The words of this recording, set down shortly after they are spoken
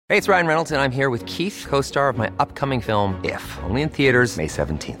Hey, it's Ryan Reynolds, and I'm here with Keith, co-star of my upcoming film, If, only in theaters May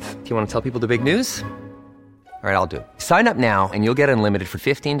 17th. Do you want to tell people the big news? All right, I'll do it. Sign up now and you'll get unlimited for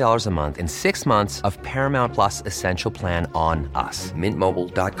 $15 a month and 6 months of Paramount Plus Essential Plan on us.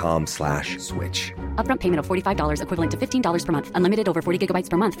 MintMobile.com/switch. Upfront payment of $45 equivalent to $15 per month. Unlimited over 40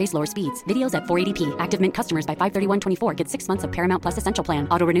 gigabytes per month. Face lower speeds. Videos at 480p. Active Mint customers by 531.24 get 6 months of Paramount Plus Essential Plan.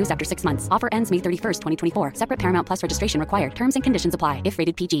 Auto renews after 6 months. Offer ends May 31st, 2024. Separate Paramount Plus registration required. Terms and conditions apply if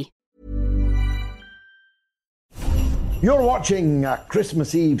rated PG. You're watching a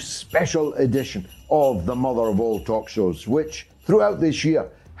Christmas Eve special edition of the Mother of All Talk Shows, which throughout this year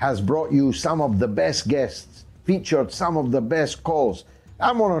has brought you some of the best guests, featured some of the best calls,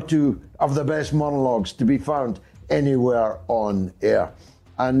 and one or two of the best monologues to be found anywhere on air.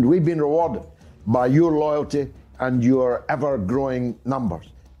 And we've been rewarded by your loyalty and your ever-growing numbers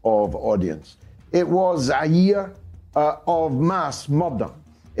of audience. It was a year of mass murder.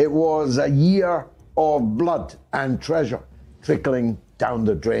 It was a year of blood and treasure trickling down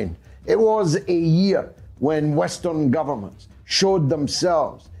the drain. It was a year when Western governments showed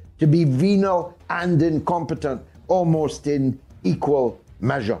themselves to be venal and incompetent almost in equal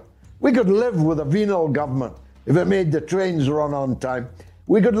measure. We could live with a venal government if it made the trains run on time.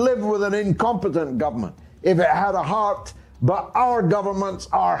 We could live with an incompetent government if it had a heart, but our governments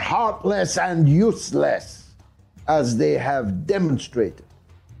are heartless and useless, as they have demonstrated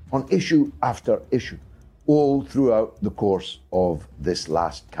on issue after issue, all throughout the course of this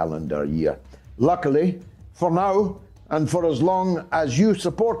last calendar year. Luckily, for now, and for as long as you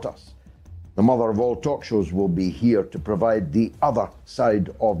support us, the Mother of All Talk Shows will be here to provide the other side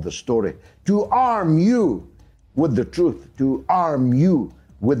of the story, to arm you with the truth, to arm you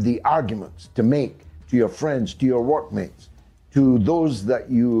with the arguments to make to your friends, to your workmates, to those that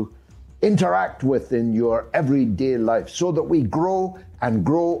you interact with in your everyday life, so that we grow and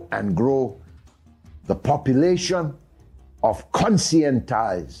grow and grow the population of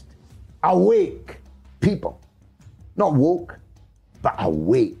conscientized, awake people. Not woke, but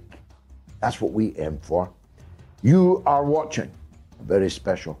awake. That's what we aim for. You are watching a very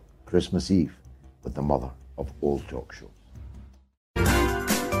special Christmas Eve with the Mother of All Talk Shows.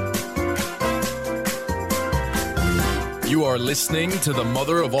 You are listening to the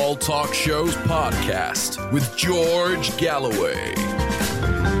Mother of All Talk Shows podcast with George Galloway.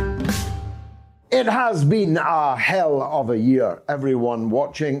 It has been a hell of a year. Everyone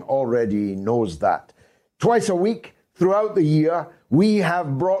watching already knows that. Twice a week throughout the year, we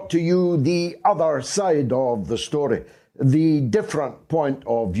have brought to you the other side of the story, the different point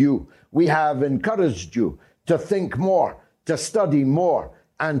of view. We have encouraged you to think more, to study more,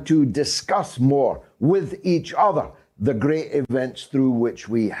 and to discuss more with each other the great events through which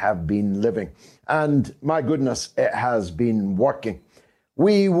we have been living. And my goodness, it has been working.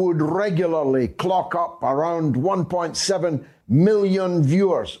 We would regularly clock up around 1.7 million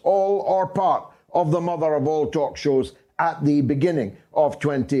viewers, all or part of the Mother of All Talk Shows at the beginning of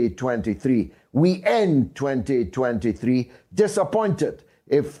 2023. We end 2023 disappointed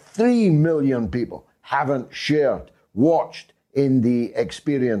if 3 million people haven't shared, watched in the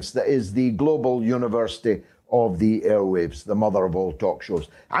experience that is the global university of the airwaves, the Mother of All Talk Shows.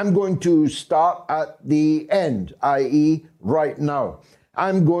 I'm going to start at the end, i.e. right now.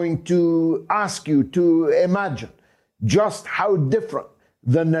 I'm going to ask you to imagine just how different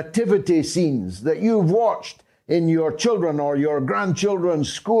the nativity scenes that you've watched in your children or your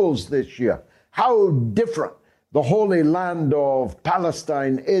grandchildren's schools this year, how different the Holy Land of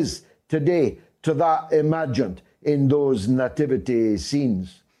Palestine is today to that imagined in those nativity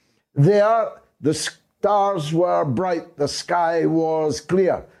scenes. There, the stars were bright, the sky was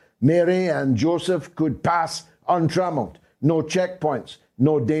clear. Mary and Joseph could pass untrammeled, no checkpoints,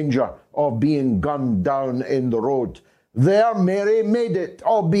 no danger of being gunned down in the road. There, Mary made it,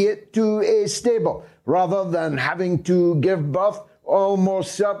 albeit to a stable, rather than having to give birth,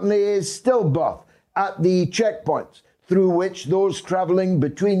 almost certainly a stillbirth, at the checkpoints through which those traveling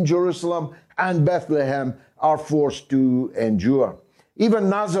between Jerusalem and Bethlehem are forced to endure. Even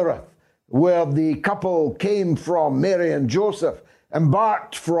Nazareth, where the couple came from, Mary and Joseph,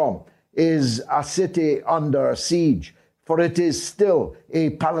 embarked from, is a city under siege, for it is still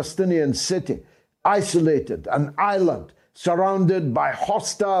a Palestinian city, isolated, an island, surrounded by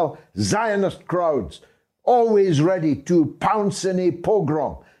hostile Zionist crowds, always ready to pounce in a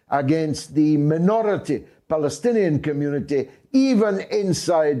pogrom against the minority Palestinian community, even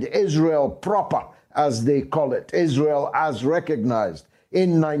inside Israel proper, as they call it, Israel as recognized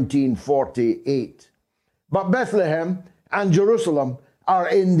in 1948. But Bethlehem and Jerusalem are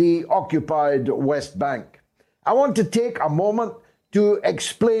in the occupied West Bank. I want to take a moment to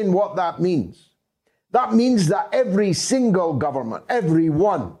explain what that means. That means that every single government, every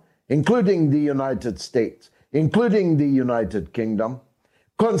one, including the United States, including the United Kingdom,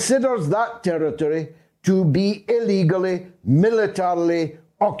 considers that territory to be illegally, militarily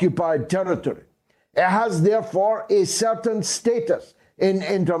occupied territory. It has therefore a certain status in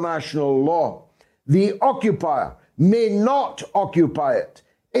international law. The occupier may not occupy it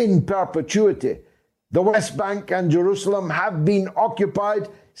in perpetuity. The West Bank and Jerusalem have been occupied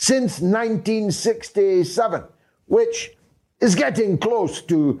since 1967, which is getting close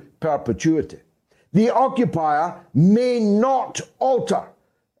to perpetuity. The occupier may not alter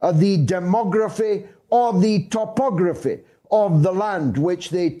the demography or the topography of the land which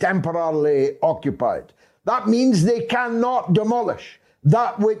they temporarily occupied. That means they cannot demolish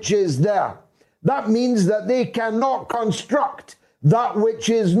that which is there. That means that they cannot construct that which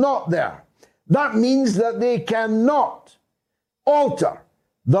is not there. That means that they cannot alter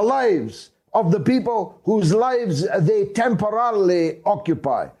the lives of the people whose lives they temporarily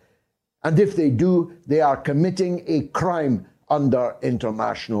occupy. And if they do, they are committing a crime under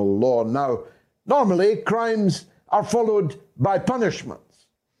international law. Now, normally, crimes are followed by punishments.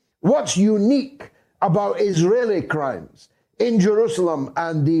 What's unique about Israeli crimes in Jerusalem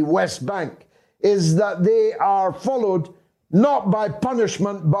and the West Bank is that they are followed not by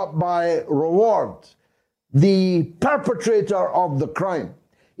punishment, but by reward. The perpetrator of the crime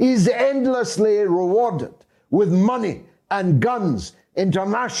is endlessly rewarded with money and guns,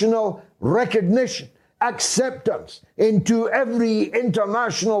 international recognition, acceptance into every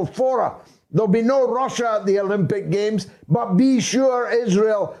international fora. There'll be no Russia at the Olympic Games, but be sure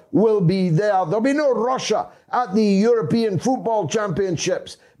Israel will be there. There'll be no Russia at the European Football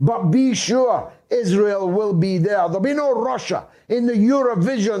Championships, but be sure Israel will be there. There'll be no Russia in the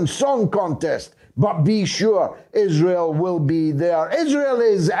Eurovision Song Contest, but be sure Israel will be there. Israel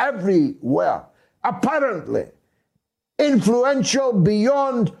is everywhere, apparently influential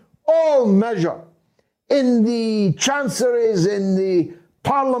beyond all measure, in the chanceries, in the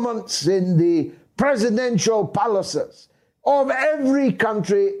parliaments, in the presidential palaces of every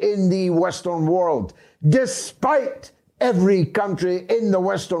country in the Western world, despite every country in the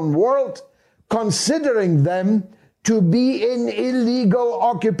Western world considering them to be in illegal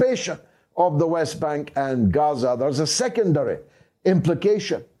occupation of the West Bank and Gaza. There's a secondary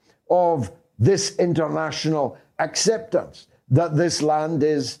implication of this international acceptance that this land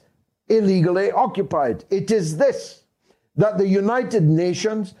is illegally occupied. It is this, that the United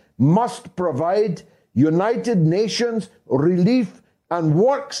Nations must provide United Nations Relief and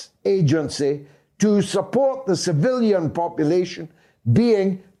Works Agency to support the civilian population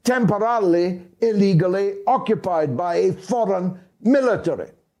being temporarily illegally occupied by a foreign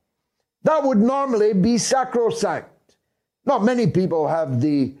military. That would normally be sacrosanct. Not many people have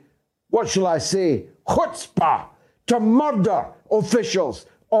the, what shall I say, chutzpah to murder officials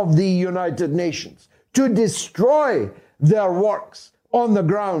of the United Nations, to destroy their works on the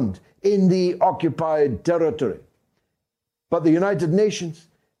ground in the occupied territory. But the United Nations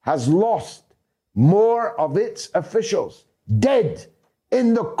has lost more of its officials dead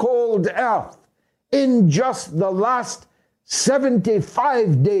in the cold earth in just the last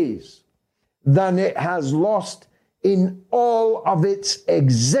 75 days than it has lost in all of its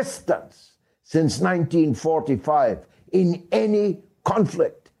existence since 1945 in any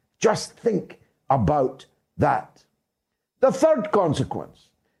conflict. Just think about that. The third consequence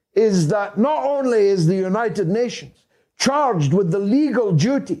is that not only is the United Nations charged with the legal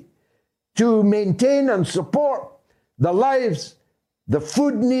duty to maintain and support the lives, the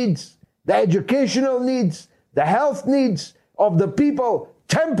food needs, the educational needs, the health needs of the people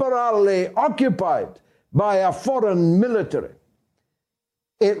temporarily occupied by a foreign military,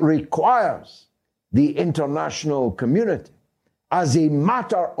 it requires the international community as a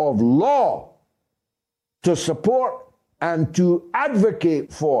matter of law to support and to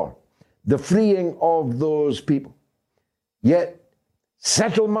advocate for the freeing of those people. Yet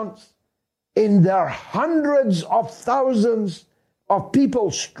settlements in their hundreds of thousands of people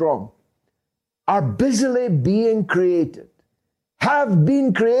strong are busily being created, have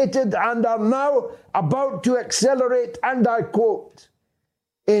been created, and are now about to accelerate, and I quote,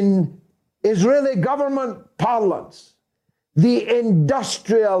 in Israeli government parlance, the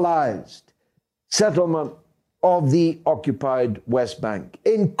industrialized settlement of the occupied West Bank,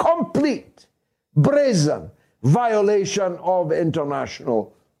 in complete, brazen violation of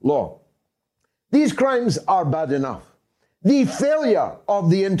international law. These crimes are bad enough. The failure of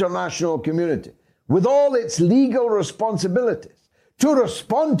the international community, with all its legal responsibilities, to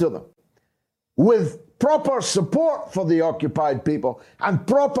respond to them with proper support for the occupied people and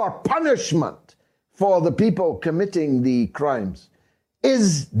proper punishment for the people committing the crimes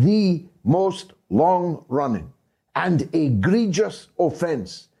is the most long-running and egregious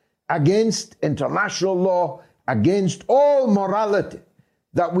offense against international law, against all morality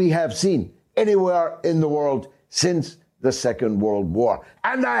that we have seen anywhere in the world since the Second World War.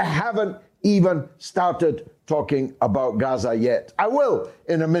 And I haven't even started talking about Gaza yet. I will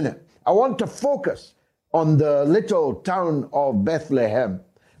in a minute. I want to focus on the little town of Bethlehem,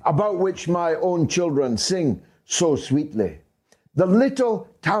 about which my own children sing so sweetly. The little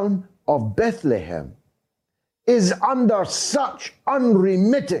town of Bethlehem is under such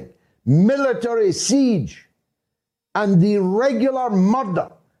unremitting military siege and the regular murder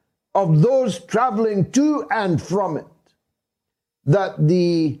of those traveling to and from it, that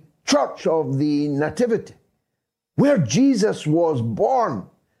the Church of the Nativity, where Jesus was born,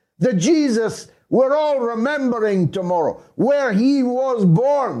 the Jesus we're all remembering tomorrow, where he was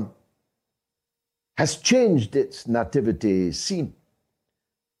born, has changed its nativity scene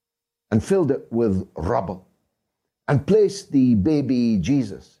and filled it with rubble and placed the baby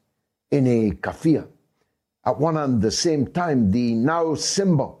Jesus in a kafir. At one and the same time, the now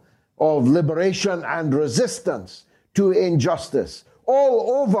symbol of liberation and resistance to injustice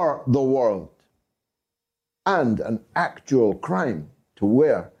all over the world, and an actual crime to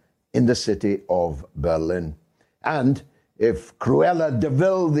wear in the city of Berlin. And if Cruella de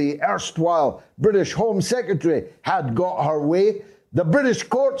Vil, the erstwhile British Home Secretary, had got her way, the British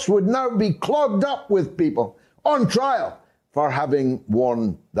courts would now be clogged up with people on trial for having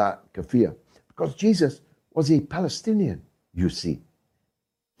worn that kafir. Because Jesus was a Palestinian, you see.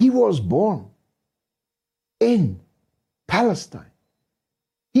 He was born in Palestine.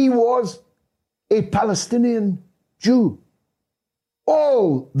 He was a Palestinian Jew.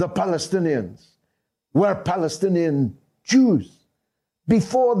 All the Palestinians were Palestinian Jews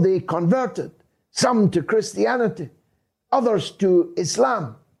before they converted, some to Christianity, others to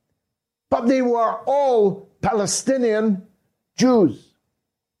Islam. But they were all Palestinian Jews.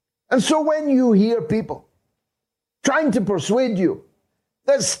 And so when you hear people trying to persuade you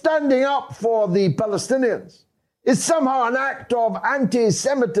that standing up for the Palestinians is somehow an act of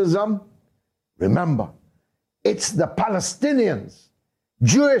anti-Semitism, remember, it's the Palestinians,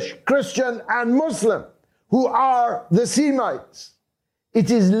 Jewish, Christian, and Muslim, who are the Semites.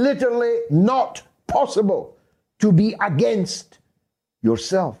 It is literally not possible to be against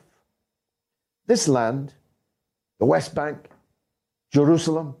yourself. This land, the West Bank,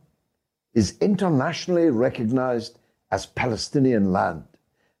 Jerusalem, is internationally recognized as Palestinian land.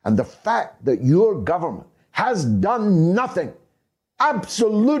 And the fact that your government has done nothing,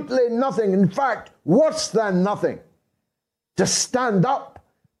 absolutely nothing, in fact, worse than nothing, to stand up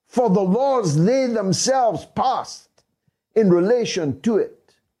for the laws they themselves passed in relation to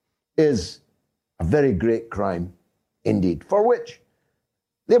it, is a very great crime indeed, for which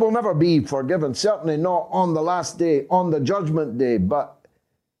they will never be forgiven, certainly not on the last day, on the judgment day. But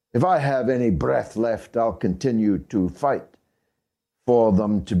if I have any breath left, I'll continue to fight for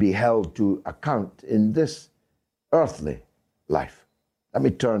them to be held to account in this earthly life. Let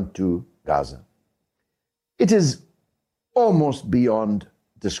me turn to Gaza. It is almost beyond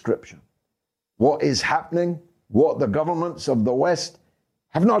description what is happening, what the governments of the West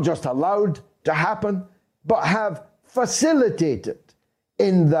have not just allowed to happen, but have facilitated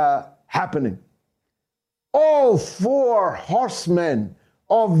in the happening. All four horsemen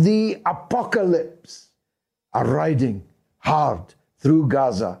of the apocalypse are riding hard through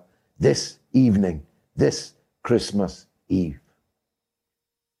Gaza this evening, this Christmas Eve.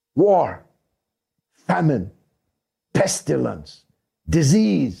 War, famine, pestilence,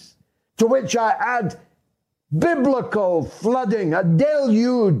 disease, to which I add biblical flooding, a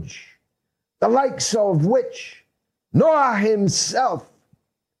deluge, the likes of which Noah himself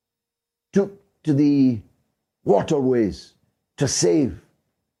took to the waterways to save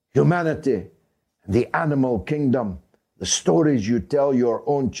humanity and the animal kingdom. The stories you tell your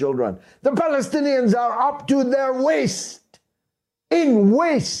own children. The Palestinians are up to their waist in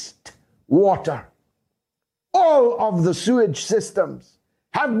waste water. All of the sewage systems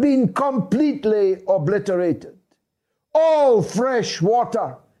have been completely obliterated. All fresh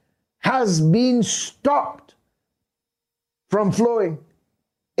water has been stopped from flowing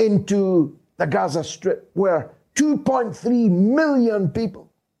into the Gaza Strip, where 2.3 million people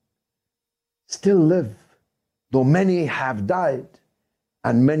still live, though many have died,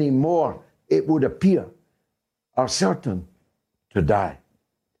 and many more, it would appear, are certain to die.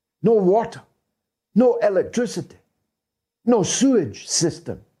 No water, no electricity, no sewage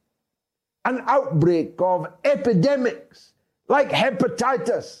system. an outbreak of epidemics like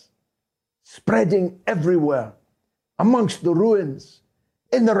hepatitis spreading everywhere, amongst the ruins,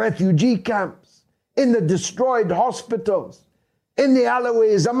 in the refugee camps, in the destroyed hospitals, in the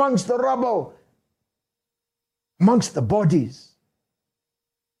alleyways, amongst the rubble, amongst the bodies,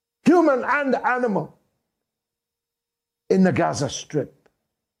 human and animal, in the Gaza Strip.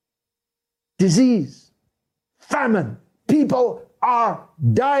 Disease, famine, people are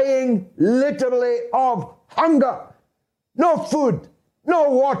dying literally of hunger. No food, no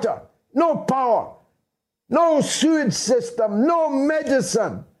water, no power, no sewage system, no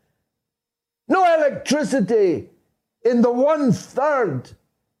medicine, no electricity in the 1/3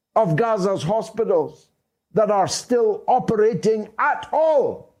 of Gaza's hospitals that are still operating at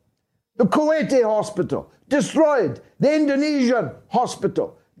all. The Kuwaiti hospital, destroyed. The Indonesian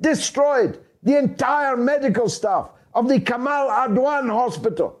hospital, destroyed. The entire medical staff of the Kamal Adwan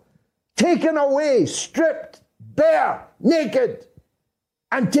hospital, taken away, stripped, bare, naked,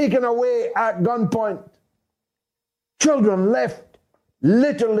 and taken away at gunpoint. Children left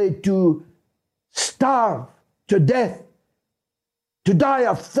literally to starve to death, to die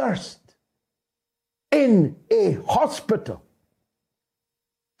of thirst in a hospital.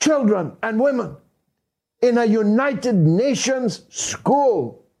 Children and women in a United Nations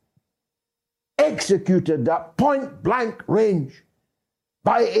school executed at point-blank range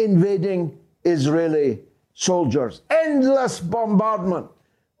by invading Israeli soldiers. Endless bombardment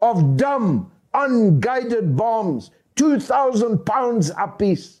of dumb, unguided bombs, 2,000 pounds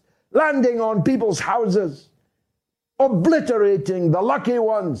apiece, landing on people's houses, obliterating the lucky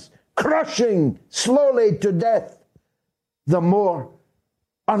ones, crushing slowly to death the more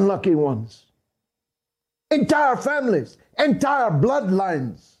unlucky ones. Entire families, entire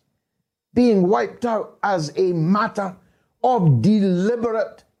bloodlines being wiped out as a matter of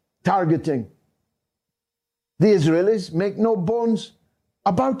deliberate targeting. The Israelis make no bones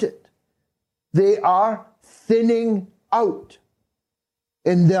about it. They are thinning out,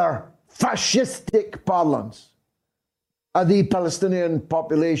 in their fascistic parlance, the Palestinian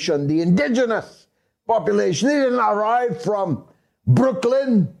population, the indigenous population. They didn't arrive from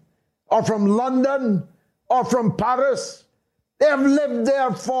Brooklyn or from London or from Paris. They have lived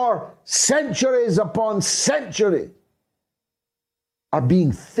there for centuries upon centuries, are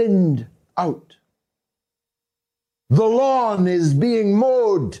being thinned out. The lawn is being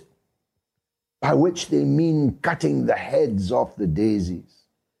mowed, by which they mean cutting the heads off the daisies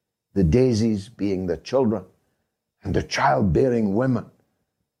being the children and the childbearing women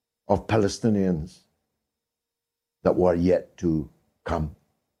of Palestinians that were yet to come.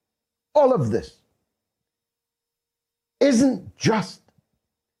 All of this isn't just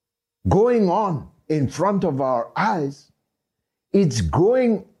going on in front of our eyes. It's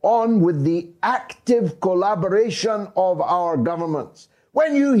going on with the active collaboration of our governments.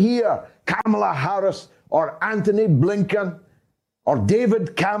 When you hear Kamala Harris or Anthony Blinken or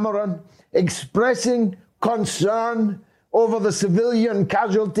David Cameron expressing concern over the civilian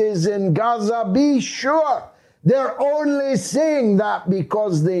casualties in Gaza, be sure they're only saying that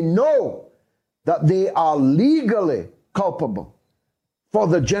because they know that they are legally culpable for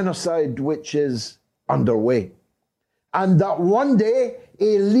the genocide which is underway. And that one day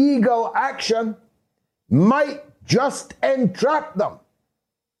a legal action might just entrap them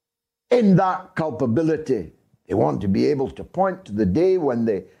in that culpability. They want to be able to point to the day when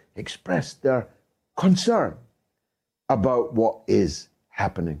they express their concern about what is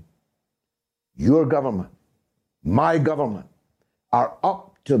happening. Your government, my government, are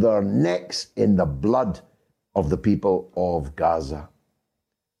up to their necks in the blood of the people of Gaza.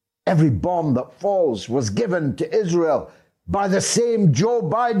 Every bomb that falls was given to Israel by the same Joe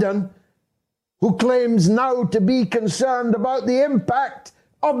Biden who claims now to be concerned about the impact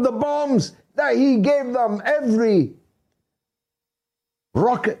of the bombs that he gave them. Every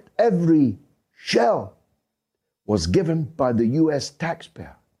rocket, every shell was given by the US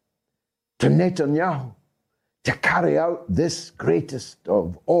taxpayer to Netanyahu to carry out this greatest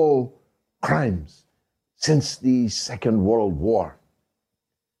of all crimes since the Second World War.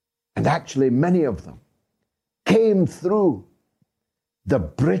 And actually, many of them came through the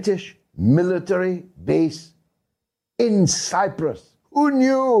British military base in Cyprus. Who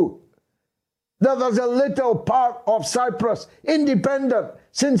knew that there's a little part of Cyprus, independent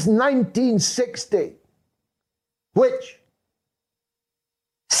since 1960, which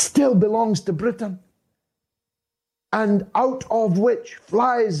still belongs to Britain, and out of which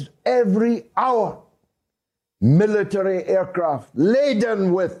flies every hour military aircraft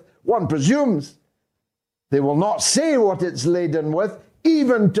laden with, one presumes, they will not say what it's laden with,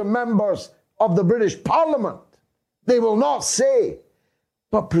 even to members of the British Parliament. They will not say,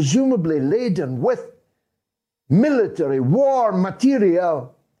 but presumably laden with military war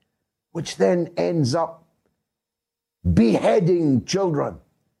material, which then ends up beheading children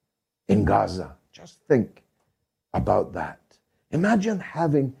in Gaza. Just think about that. Imagine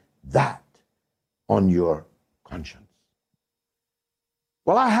having that on your conscience.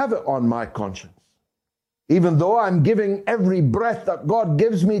 Well, I have it on my conscience, even though I'm giving every breath that God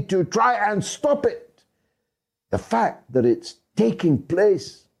gives me to try and stop it. The fact that it's taking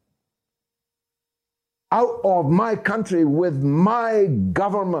place out of my country with my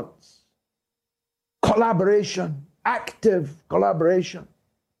government's collaboration, active collaboration,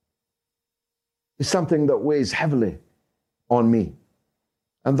 is something that weighs heavily on me.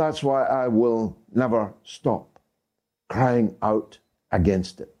 And that's why I will never stop crying out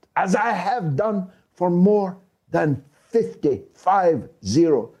against it, as I have done for more than 50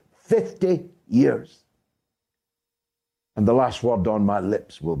 years. And the last word on my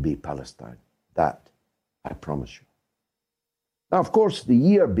lips will be Palestine. That I promise you. Now, of course, the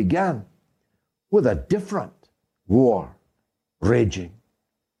year began with a different war raging,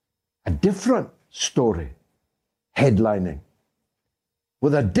 a different story headlining,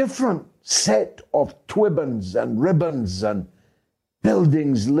 with a different set of twibbons and ribbons and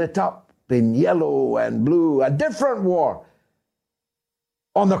buildings lit up in yellow and blue, a different war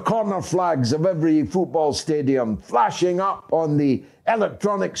on the corner flags of every football stadium, flashing up on the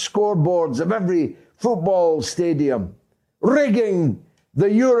electronic scoreboards of every football stadium, rigging the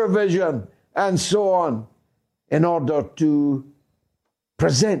Eurovision and so on, in order to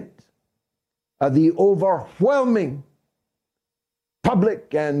present the overwhelming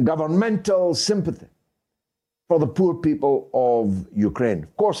public and governmental sympathy for the poor people of Ukraine.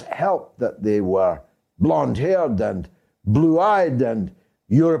 Of course, it helped that they were blonde-haired and blue-eyed and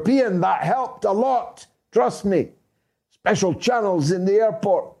European. That helped a lot, trust me. Special channels in the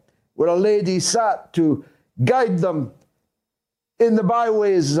airport where a lady sat to guide them in the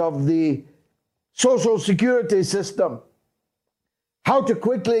byways of the social security system, how to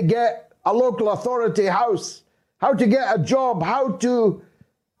quickly get a local authority house, how to get a job, how to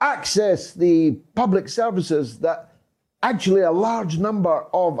access the public services that actually a large number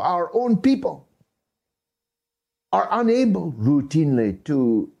of our own people are unable routinely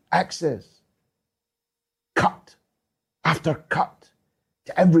to access. Cut after cut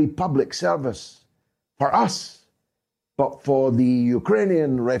to every public service for us, but for the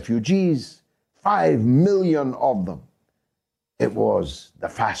Ukrainian refugees, 5 million of them, it was the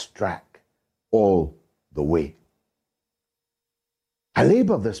fast track all the way. I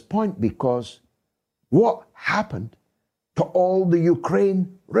labor this point because what happened to all the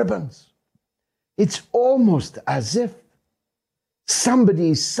Ukraine ribbons? It's almost as if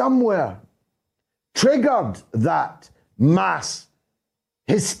somebody somewhere triggered that mass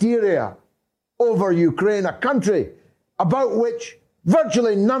hysteria over Ukraine, a country about which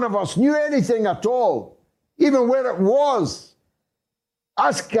virtually none of us knew anything at all, even where it was.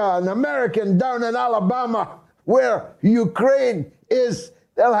 Ask an American down in Alabama where Ukraine is,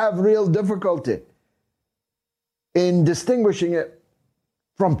 they'll have real difficulty in distinguishing it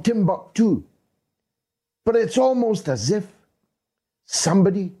from Timbuktu. But it's almost as if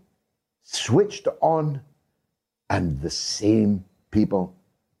somebody switched on and the same people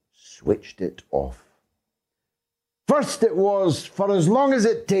switched it off. First it was, for as long as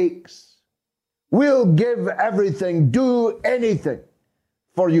it takes, we'll give everything, do anything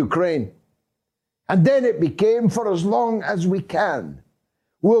for Ukraine. And then it became, for as long as we can,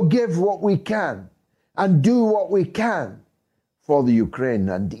 we'll give what we can and do what we can for the Ukraine.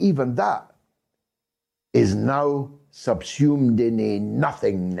 And even that is now subsumed in a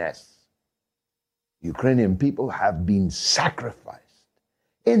nothingness. Ukrainian people have been sacrificed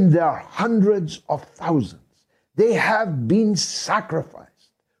in their hundreds of thousands. They have been sacrificed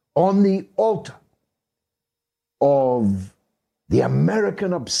on the altar of the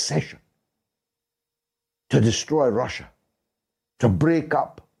American obsession to destroy Russia, to break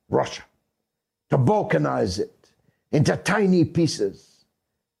up Russia, to balkanize it into tiny pieces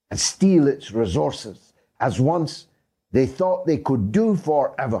and steal its resources, as once they thought they could do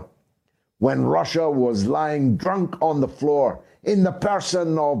forever, when Russia was lying drunk on the floor in the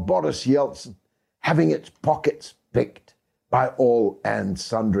person of Boris Yeltsin, having its pockets picked by all and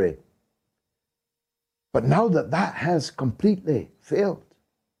sundry. But now that that has completely failed,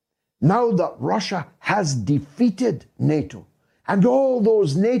 now that Russia has defeated NATO, and all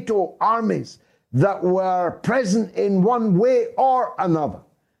those NATO armies that were present in one way or another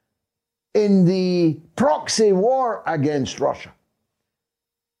in the proxy war against Russia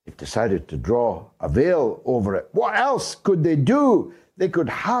They've decided to draw a veil over it. What else could they do? They could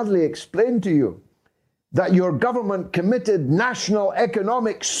hardly explain to you that your government committed national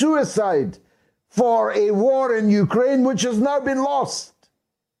economic suicide for a war in Ukraine which has now been lost.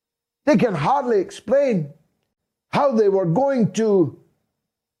 They can hardly explain how they were going to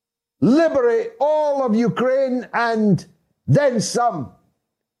liberate all of Ukraine and then some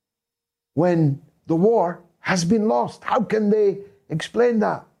when the war has been lost. How can they explain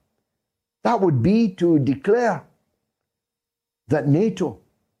that? That would be to declare that NATO,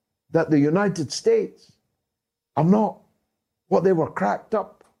 that the United States are not what they were cracked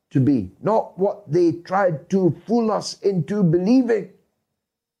up to be, not what they tried to fool us into believing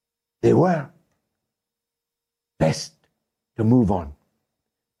they were. Best to move on.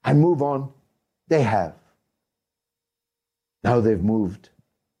 And move on they have. Now they've moved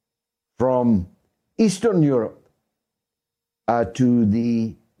from Eastern Europe to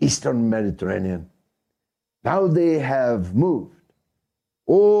the Eastern Mediterranean. Now they have moved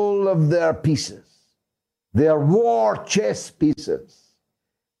all of their pieces, their war chess pieces,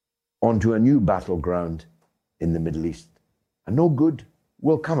 onto a new battleground in the Middle East. And no good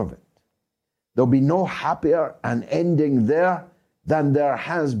will come of it. There'll be no happier an ending there than there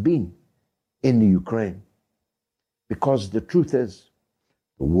has been in the Ukraine. Because the truth is,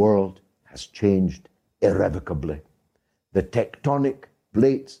 the world has changed irrevocably. The tectonic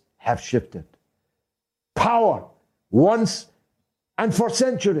plates have shifted. Power, once and for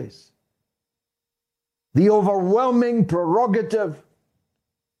centuries, the overwhelming prerogative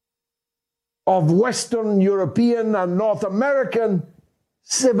of Western European and North American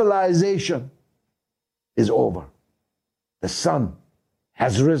civilization, is over. The sun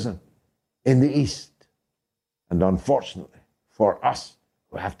has risen in the east. And unfortunately, for us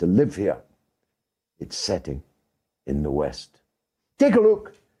who have to live here, it's setting in the west. Take a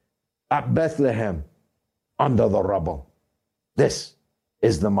look at Bethlehem under the rubble. This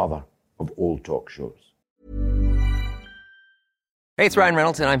is the mother of all talk shows. Hey, it's Ryan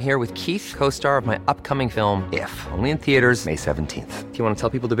Reynolds, and I'm here with Keith, co-star of my upcoming film, If, only in theaters May 17th. Do you want to tell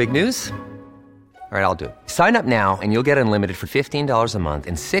people the big news? All right, I'll do it. Sign up now and you'll get unlimited for $15 a month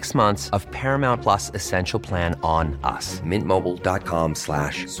and 6 months of Paramount Plus Essential Plan on us.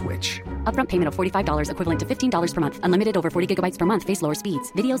 MintMobile.com/switch. Upfront payment of $45 equivalent to $15 per month. Unlimited over 40 gigabytes per month. Face lower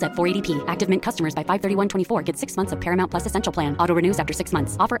speeds. Videos at 480p. Active Mint customers by 531.24 get 6 months of Paramount Plus Essential Plan. Auto renews after 6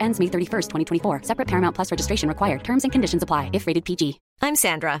 months. Offer ends May 31st, 2024. Separate Paramount Plus registration required. Terms and conditions apply if rated PG. I'm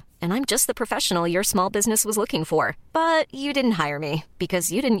Sandra, and I'm just the professional your small business was looking for. But you didn't hire me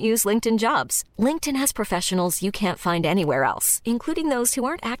because you didn't use LinkedIn Jobs. LinkedIn has professionals you can't find anywhere else, including those who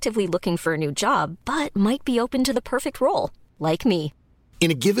aren't actively looking for a new job, but might be open to the perfect role, like me. In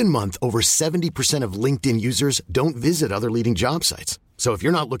a given month, over 70% of LinkedIn users don't visit other leading job sites. So if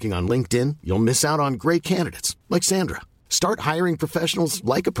you're not looking on LinkedIn, you'll miss out on great candidates like Sandra. Start hiring professionals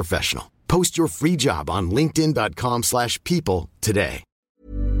like a professional. Post your free job on linkedin.com/people today.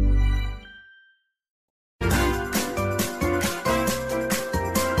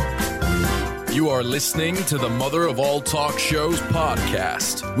 You are listening to the Mother of All Talk Shows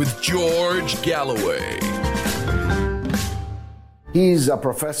podcast with George Galloway. He's a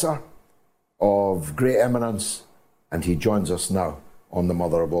professor of great eminence, and he joins us now on the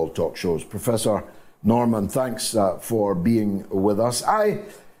Mother of All Talk Shows. Professor Norman, thanks for being with us. I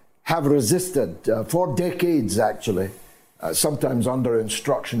have resisted for decades, actually, sometimes under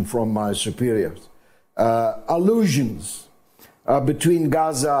instruction from my superiors, allusions between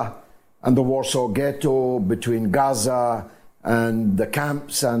Gaza and the Warsaw Ghetto, between Gaza and the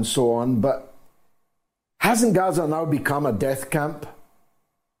camps and so on. But hasn't Gaza now become a death camp? I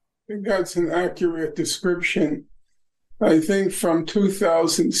think that's an accurate description. I think from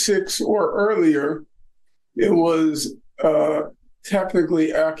 2006 or earlier, it was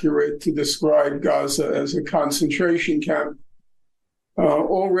technically accurate to describe Gaza as a concentration camp.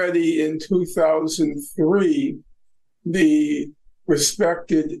 Already in 2003, the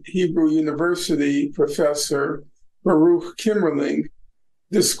respected Hebrew University professor Baruch Kimmerling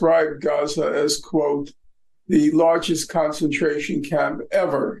described Gaza as, quote, the largest concentration camp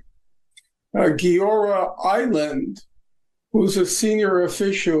ever. Giora Eiland, who's a senior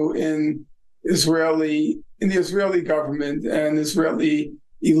official in the Israeli government and Israeli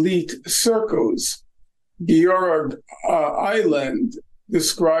elite circles, Giora Eiland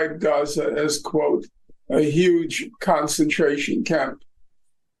described Gaza as, quote, a huge concentration camp.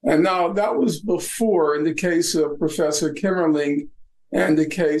 And now that was before, in the case of Professor Kimmerling and the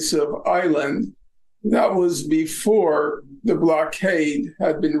case of Eiland, that was before the blockade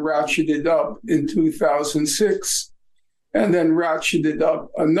had been ratcheted up in 2006 and then ratcheted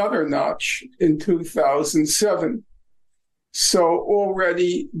up another notch in 2007. So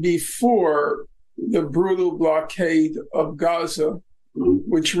already before the brutal blockade of Gaza,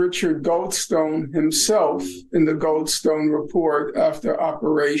 which Richard Goldstone himself, in the Goldstone report after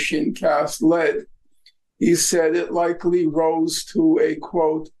Operation Cast Lead, he said it likely rose to a,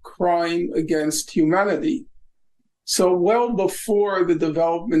 quote, crime against humanity. So well before the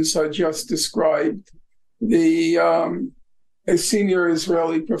developments I just described, a senior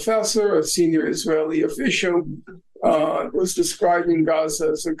Israeli professor, a senior Israeli official, was describing Gaza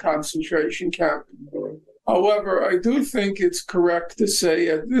as a concentration camp. However, I do think it's correct to say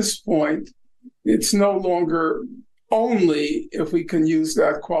at this point, it's no longer only, if we can use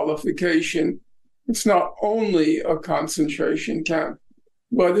that qualification, it's not only a concentration camp,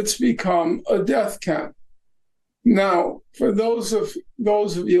 but it's become a death camp. Now, for those of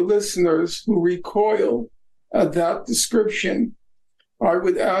you listeners who recoil at that description, I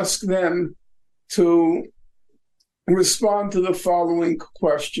would ask them to respond to the following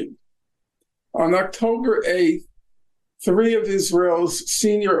question. On October 8th, 3 of Israel's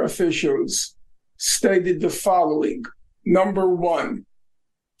senior officials stated the following. Number 1,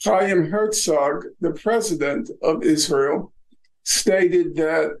 Chaim Herzog, the president of Israel, stated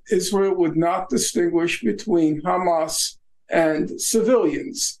that Israel would not distinguish between Hamas and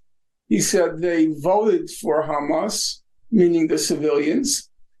civilians. He said they voted for Hamas, meaning the civilians.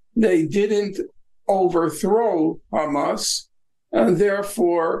 They didn't overthrow Hamas, and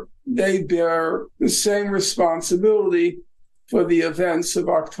therefore they bear the same responsibility for the events of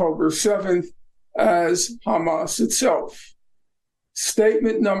October 7th as Hamas itself.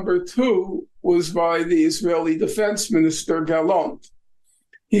 Statement number 2 was by the Israeli Defense Minister Gallant.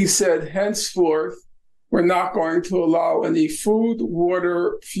 He said, henceforth, we're not going to allow any food,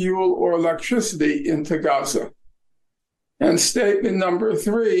 water, fuel, or electricity into Gaza. And statement number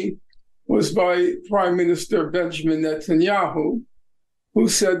 3 was by Prime Minister Benjamin Netanyahu, who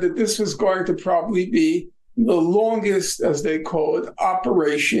said that this was going to probably be the longest, as they call it,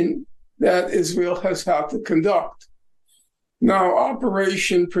 operation that Israel has had to conduct. Now,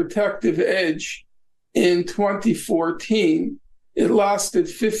 Operation Protective Edge in 2014, it lasted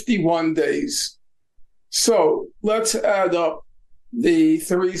 51 days. So let's add up the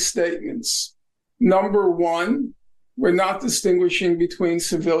 3 statements. Number 1, we're not distinguishing between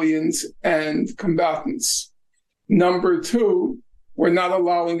civilians and combatants. Number 2, we're not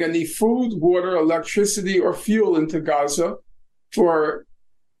allowing any food, water, electricity, or fuel into Gaza for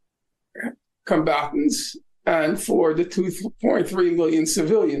combatants and for the 2.3 million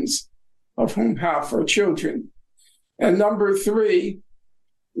civilians, of whom half are children. And number 3,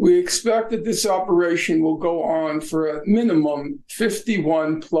 we expect that this operation will go on for a minimum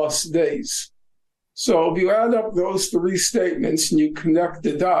 51 plus days. So if you add up those 3 statements and you connect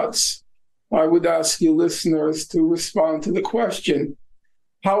the dots, I would ask you listeners to respond to the question,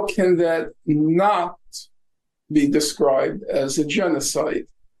 how can that not be described as a genocide?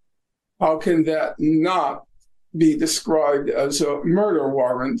 How can that not be described as a murder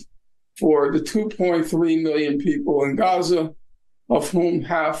warrant for the 2.3 million people in Gaza, of whom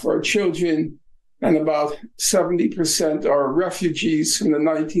half are children and about 70% are refugees from the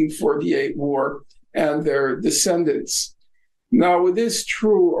 1948 war and their descendants? Now, it is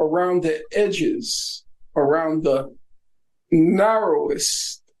true around the edges, around the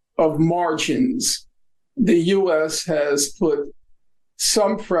narrowest of margins, the U.S. has put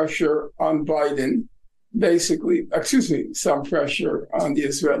some pressure on Biden, some pressure on the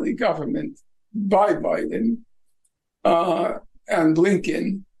Israeli government by Biden and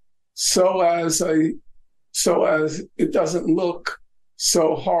Blinken, so as it doesn't look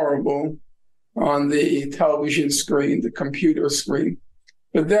so horrible on the television screen, the computer screen.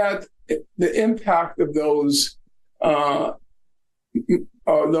 But that the impact of those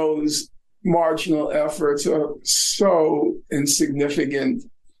marginal efforts are so insignificant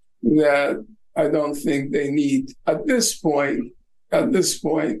that I don't think they need, at this point,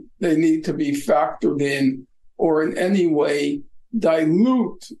 they need to be factored in or in any way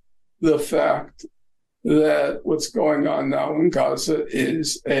dilute the fact that what's going on now in Gaza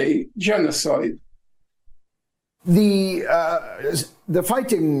is a genocide. The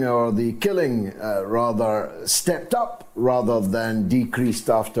fighting or the killing rather stepped up rather than decreased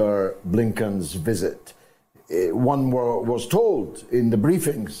after Blinken's visit. One was told in the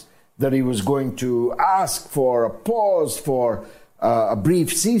briefings that he was going to ask for a pause, for a brief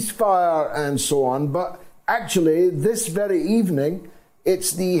ceasefire and so on. But actually, this very evening,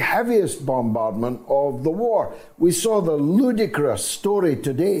 it's the heaviest bombardment of the war. We saw the ludicrous story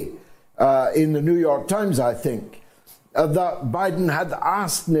today in the New York Times, I think, that Biden had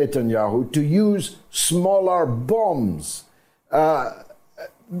asked Netanyahu to use smaller bombs. I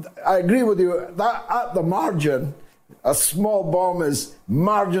agree with you that at the margin, a small bomb is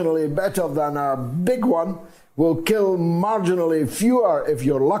marginally better than a big one, will kill marginally fewer, if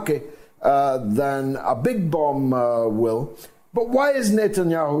you're lucky, than a big bomb will. But why is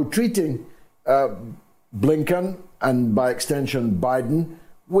Netanyahu treating Blinken, and by extension Biden,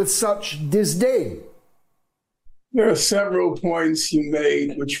 with such disdain? There are several points you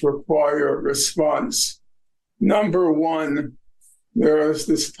made which require a response. Number one, there is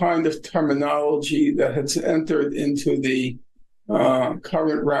this kind of terminology that has entered into the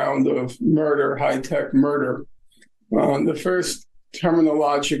current round of murder, high-tech murder. The first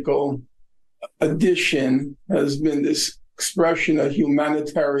terminological addition has been this expression, a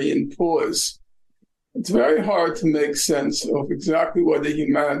humanitarian pause. It's very hard to make sense of exactly what a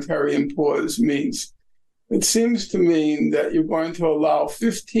humanitarian pause means. It seems to mean that you're going to allow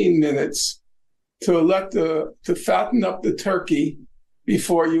 15 minutes to fatten up the turkey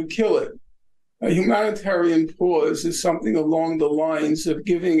before you kill it. A humanitarian pause is something along the lines of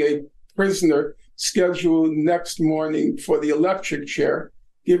giving a prisoner scheduled next morning for the electric chair,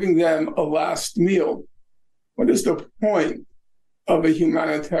 giving them a last meal. What is the point of a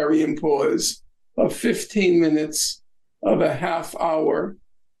humanitarian pause of 15 minutes, of a half hour,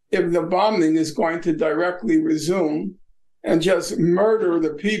 if the bombing is going to directly resume and just murder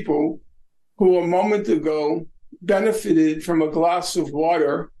the people who a moment ago benefited from a glass of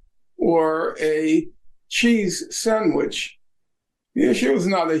water or a cheese sandwich? The issue is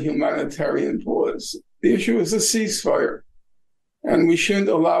not a humanitarian pause. The issue is a ceasefire. And we shouldn't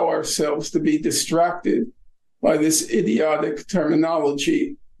allow ourselves to be distracted by this idiotic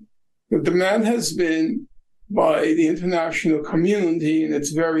terminology. The demand has been by the international community and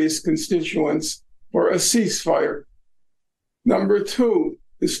its various constituents for a ceasefire. Number two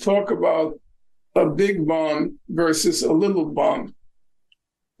is talk about a big bomb versus a little bomb.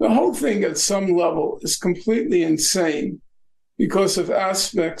 The whole thing at some level is completely insane because of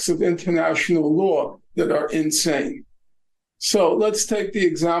aspects of international law that are insane. So let's take the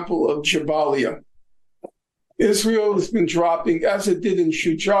example of Jabalia. Israel has been dropping, as it did in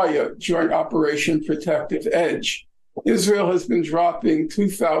Shujaya during Operation Protective Edge, Israel has been dropping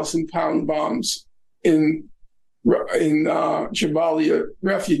 2,000-pound bombs in Jabalia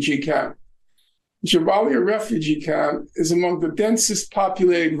refugee camp. Jabalia refugee camp is among the densest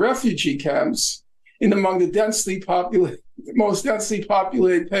populated refugee camps in among the most densely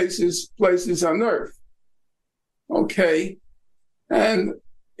populated places on earth. Okay, and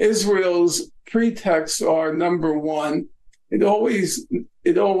Israel's pretexts are, number one, it always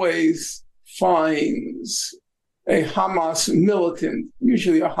finds a Hamas militant,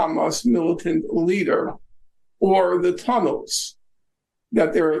 usually a Hamas militant leader, or the tunnels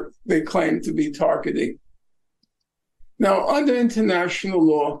that they claim to be targeting. Now, under international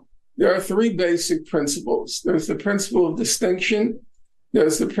law, there are three basic principles. There's the principle of distinction,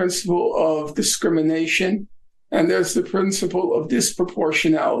 there's the principle of discrimination, and there's the principle of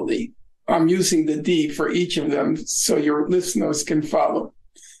disproportionality. I'm using the D for each of them so your listeners can follow.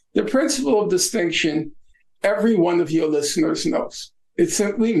 The principle of distinction, every one of your listeners knows. It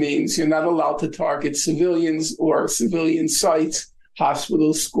simply means you're not allowed to target civilians or civilian sites,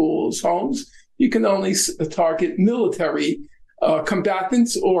 hospitals, schools, homes. You can only target military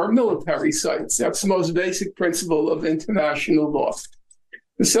combatants or military sites. That's the most basic principle of international law.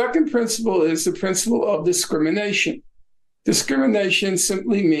 The second principle is the principle of discrimination. Discrimination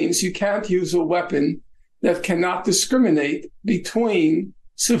simply means you can't use a weapon that cannot discriminate between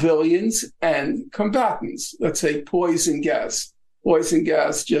civilians and combatants. Let's say poison gas. Poison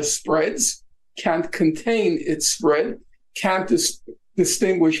gas just spreads, can't contain its spread, can't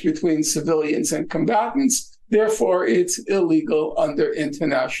distinguish between civilians and combatants. Therefore, it's illegal under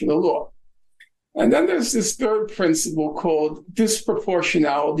international law. And then there's this third principle called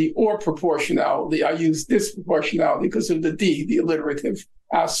disproportionality or proportionality. I use disproportionality because of the D, the alliterative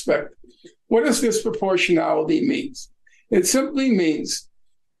aspect. What does disproportionality mean? It simply means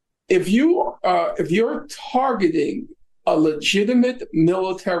if you're targeting a legitimate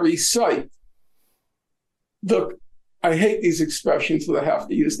military site, I hate these expressions, but I have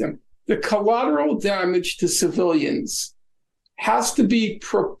to use them. The collateral damage to civilians has to be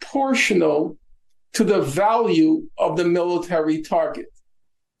proportional to the value of the military target.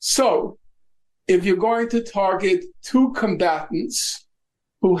 So if you're going to target two combatants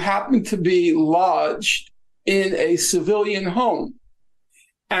who happen to be lodged in a civilian home,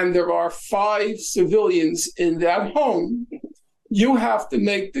 and there are 5 civilians in that home, you have to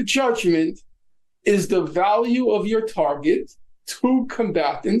make the judgment is the value of your target, 2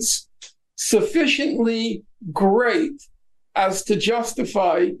 combatants, sufficiently great as to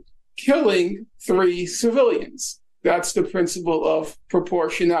justify killing 3 civilians? That's the principle of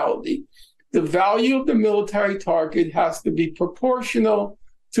proportionality. The value of the military target has to be proportional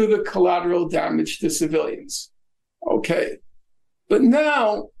to the collateral damage to civilians. Okay. But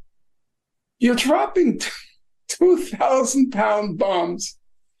now you're dropping 2,000-pound bombs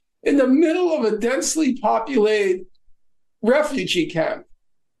in the middle of a densely populated refugee camp.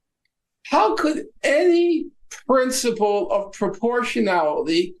 How could any principle of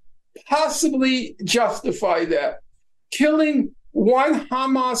proportionality possibly justify that? Killing 1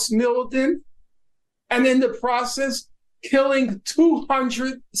 Hamas militant and in the process killing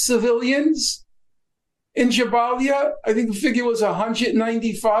 200 civilians in Jabalia. I think the figure was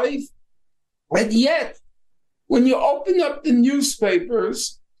 195. And yet, when you open up the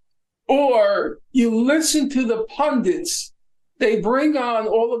newspapers or you listen to the pundits, they bring on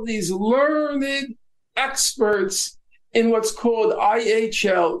all of these learned experts in what's called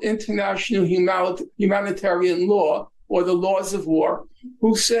IHL, International Humanitarian Law, or the laws of war,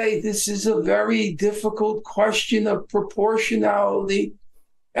 who say this is a very difficult question of proportionality.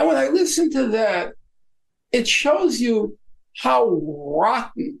 And when I listen to that, it shows you how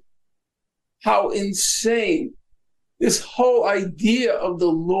rotten, how insane this whole idea of the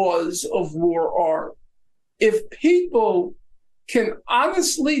laws of war are. If people can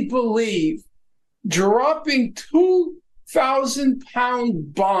honestly believe dropping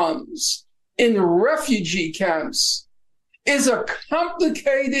 2,000-pound bombs in refugee camps is a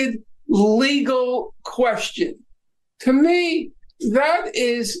complicated legal question, to me, that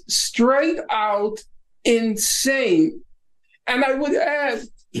is straight out insane. And I would add,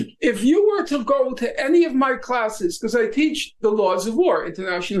 if you were to go to any of my classes, because I teach the laws of war,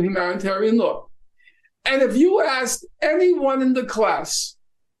 international humanitarian law, and if you asked anyone in the class,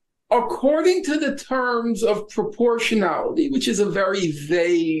 according to the terms of proportionality, which is a very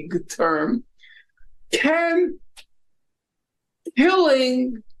vague term, can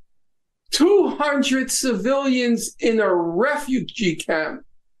killing 200 civilians in a refugee camp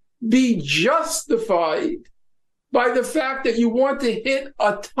be justified by the fact that you want to hit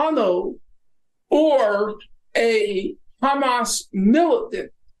a tunnel or a Hamas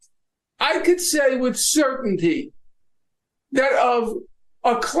militant? I could say with certainty that of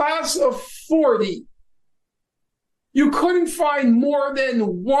a class of 40, you couldn't find more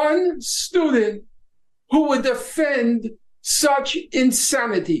than 1 student who would defend such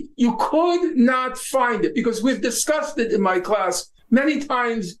insanity. You could not find it, because we've discussed it in my class many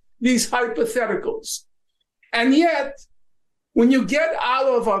times, these hypotheticals. And yet, when you get out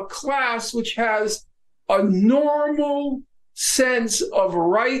of a class which has a normal sense of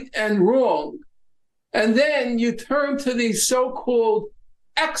right and wrong, and then you turn to these so-called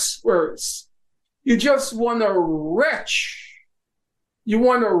experts, you just want to retch. You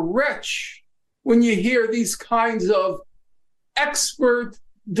want to retch when you hear these kinds of expert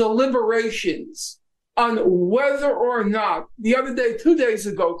deliberations on whether or not, the other day, 2 days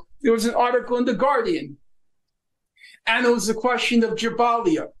ago, there was an article in The Guardian, and it was a question of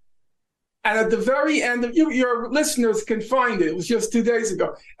Jabalia. And at the very end of, your listeners can find it, it was just 2 days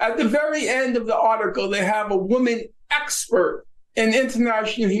ago. At the very end of the article, they have a woman expert in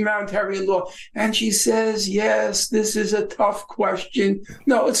international humanitarian law. And she says, yes, this is a tough question.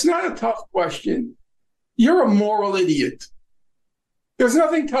 No, it's not a tough question. You're a moral idiot. There's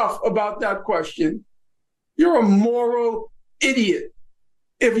nothing tough about that question. You're a moral idiot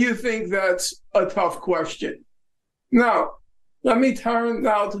if you think that's a tough question. Now, let me turn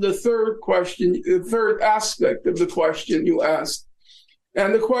now to the third question, the third aspect of the question you asked.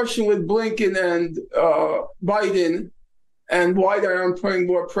 And the question with Blinken and Biden and why they aren't putting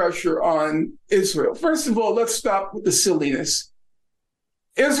more pressure on Israel. First of all, let's stop with the silliness.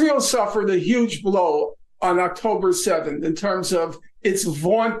 Israel suffered a huge blow on October 7th in terms of its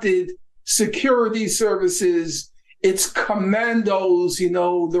vaunted security services, its commandos,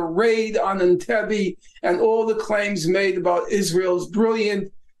 the raid on Entebbe, and all the claims made about Israel's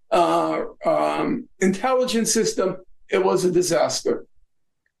brilliant intelligence system. It was a disaster.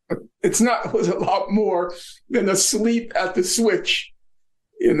 It was a lot more than a sleep at the switch,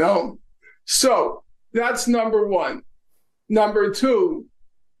 So that's number one. Number two,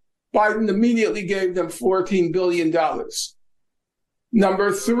 Biden immediately gave them $14 billion.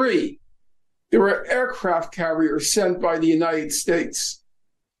 Number three, there were aircraft carriers sent by the United States.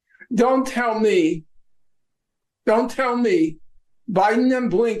 Don't tell me Biden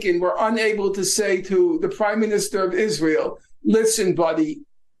and Blinken were unable to say to the Prime Minister of Israel, listen, buddy,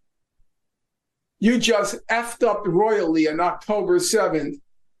 You just effed up royally on October 7th.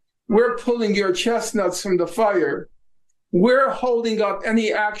 We're pulling your chestnuts from the fire. We're holding up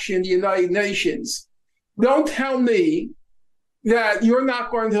any action in the United Nations. Don't tell me that you're not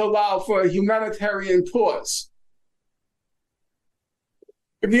going to allow for a humanitarian pause.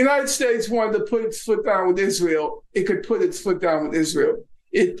 If the United States wanted to put its foot down with Israel, it could put its foot down with Israel.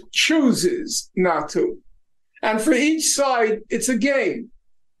 It chooses not to. And for each side, it's a game.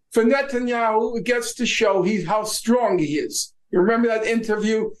 For Netanyahu, it gets to show how strong he is. You remember that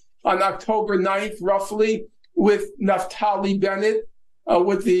interview on October 9th, roughly, with Naftali Bennett,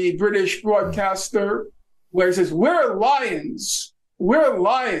 with the British broadcaster, where he says, we're lions, we're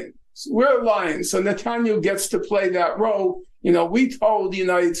lions, we're lions. So Netanyahu gets to play that role. We told the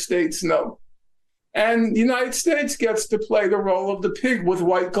United States no. And the United States gets to play the role of the pig with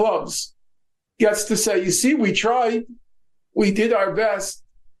white gloves. Gets to say, you see, we tried. We did our best.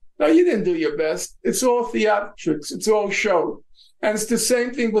 No, you didn't do your best. It's all theatrics. It's all show. And it's the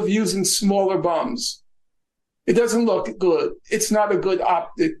same thing with using smaller bombs. It doesn't look good. It's not a good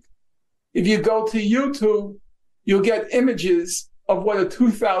optic. If you go to YouTube, you'll get images of what a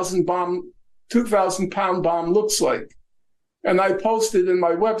 2,000-pound bomb looks like. And I posted in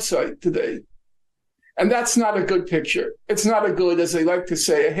my website today. And that's not a good picture. It's not a good, as they like to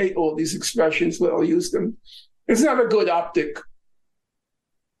say, I hate all these expressions, but I'll use them. It's not a good optic.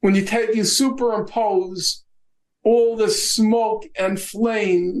 When you superimpose all the smoke and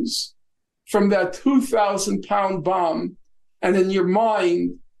flames from that 2,000-pound bomb, and in your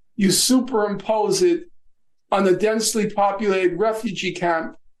mind, you superimpose it on a densely populated refugee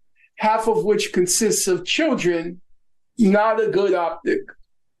camp, half of which consists of children, not a good optic.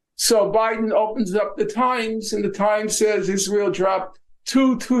 So Biden opens up the Times, and the Times says Israel dropped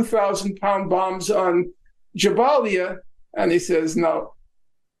 2,000-pound bombs on Jabalia, and he says, no,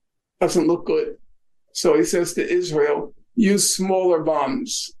 doesn't look good. So he says to Israel, use smaller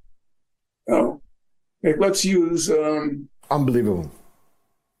bombs. Let's use... Unbelievable.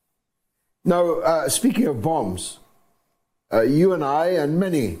 Now, speaking of bombs, you and I and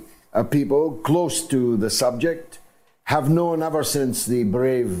many people close to the subject have known ever since the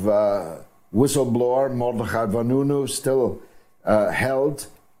brave whistleblower Mordechai Vanunu, still held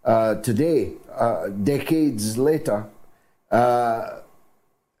today, decades later,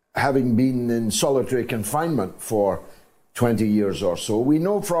 having been in solitary confinement for 20 years or so. We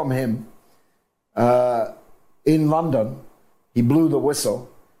know from him in London, he blew the whistle,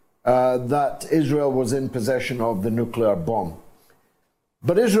 that Israel was in possession of the nuclear bomb.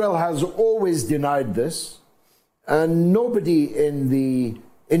 But Israel has always denied this, and nobody in the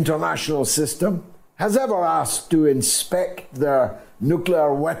international system has ever asked to inspect their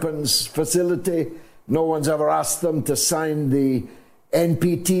nuclear weapons facility. No one's ever asked them to sign the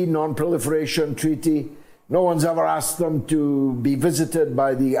NPT, Non-Proliferation Treaty. No one's ever asked them to be visited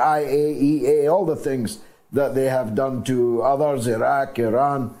by the IAEA, all the things that they have done to others, Iraq,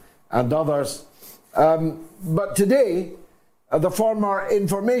 Iran, and others. But today, the former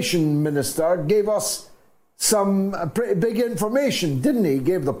information minister gave us some pretty big information, didn't he? He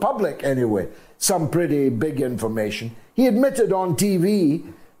gave the public, anyway, some pretty big information. He admitted on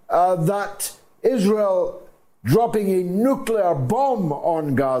TV that Israel dropping a nuclear bomb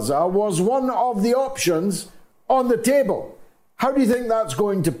on Gaza was one of the options on the table. How do you think that's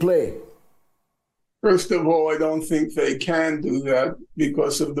going to play? First of all, I don't think they can do that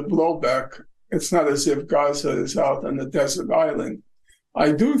because of the blowback. It's not as if Gaza is out on a desert island.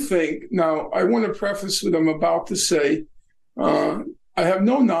 I do think, now I want to preface what I'm about to say, I have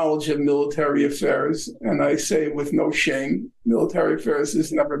no knowledge of military affairs, and I say with no shame, military affairs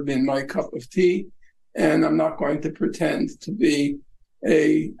has never been my cup of tea, and I'm not going to pretend to be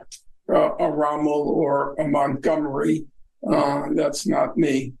a Rommel or a Montgomery. That's not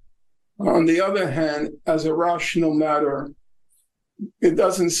me. On the other hand, as a rational matter, it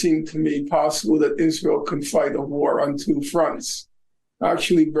doesn't seem to me possible that Israel can fight a war on two fronts.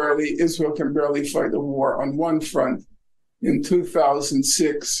 Actually, Israel can barely fight a war on one front. In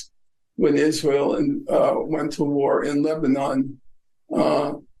 2006, when Israel went to war in Lebanon,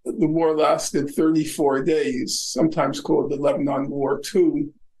 the war lasted 34 days, sometimes called the Lebanon War II.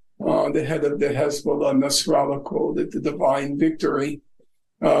 The head of the Hezbollah, Nasrallah, called it the divine victory.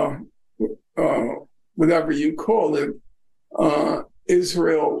 Whatever you call it,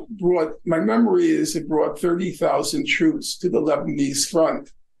 Israel brought, my memory is it brought 30,000 troops to the Lebanese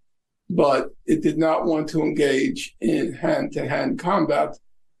front, but it did not want to engage in hand-to-hand combat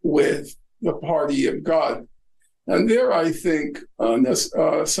with the party of God. And there, I think,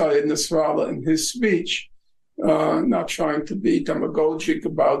 Syed Nasrallah in his speech, not trying to be demagogic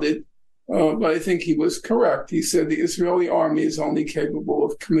about it, but I think he was correct. He said the Israeli army is only capable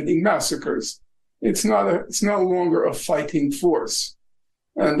of committing massacres. It's no longer a fighting force.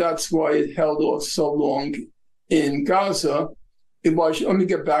 And that's why it held off so long in Gaza. Let me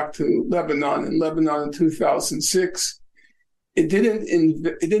get back to Lebanon. In Lebanon in 2006, it didn't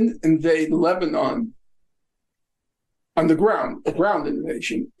invade Lebanon on the ground, a ground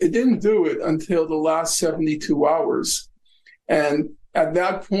invasion. It didn't do it until the last 72 hours. And at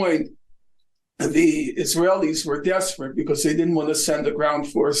that point, the Israelis were desperate because they didn't want to send a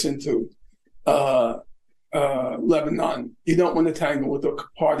ground force into Lebanon. You don't want to tangle with the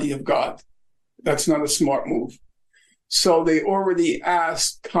party of God. That's not a smart move. So they already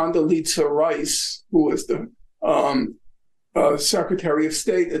asked Condoleezza Rice, who was the Secretary of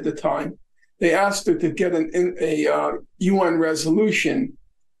State at the time, they asked her to get a UN resolution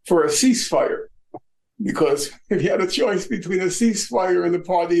for a ceasefire. Because if you had a choice between a ceasefire and the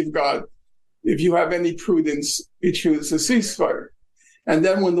party of God, if you have any prudence, you choose a ceasefire. And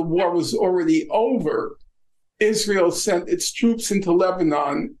then when the war was already over, Israel sent its troops into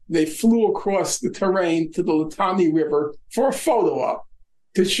Lebanon. They flew across the terrain to the Litani River for a photo op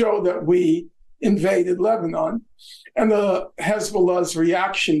to show that we invaded Lebanon. And the Hezbollah's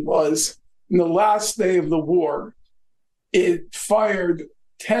reaction was, in the last day of the war, it fired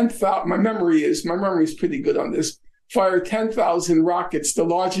 10,000, my memory is pretty good on this, fired 10,000 rockets, the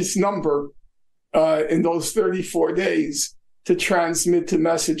largest number in those 34 days, to transmit the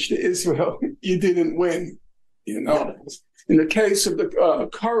message to Israel, you didn't win. In the case of the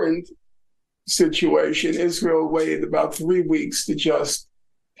current situation, Israel waited about 3 weeks to just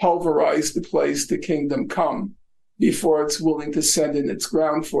pulverize the place to kingdom come before it's willing to send in its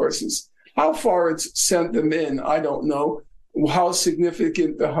ground forces. How far it's sent them in, I don't know. How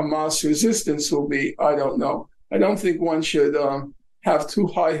significant the Hamas resistance will be, I don't know. I don't think one should have too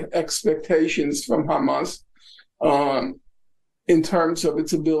high expectations from Hamas in terms of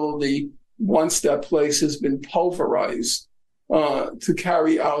its ability, once that place has been pulverized, to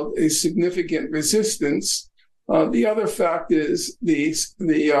carry out a significant resistance. The other fact is the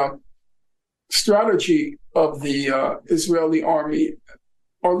strategy of the Israeli army,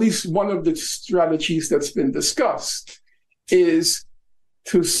 or at least one of the strategies that's been discussed, is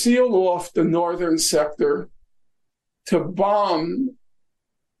to seal off the northern sector, to bomb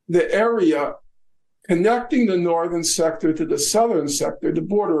the area connecting the northern sector to the southern sector, the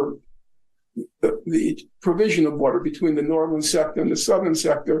border, the provisional border between the northern sector and the southern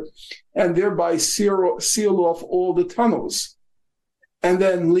sector, and thereby seal off all the tunnels, and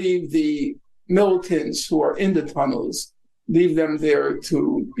then leave the militants who are in the tunnels, leave them there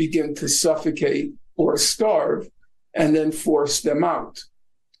to begin to suffocate or starve, and then force them out.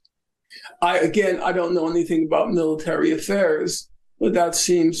 I don't know anything about military affairs, but that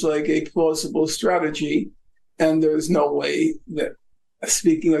seems like a plausible strategy. And there's no way that,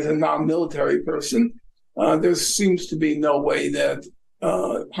 speaking as a non-military person, there seems to be no way that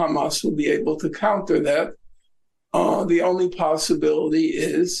Hamas will be able to counter that. The only possibility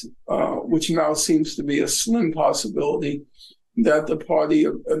is, which now seems to be a slim possibility, that the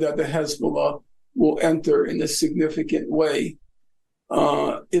Hezbollah will enter in a significant way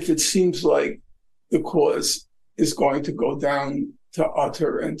if it seems like the cause is going to go down to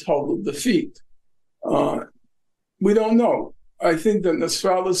utter and total defeat. We don't know. I think the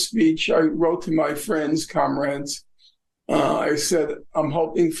Nasrallah speech I wrote to my friends, comrades, I said, I'm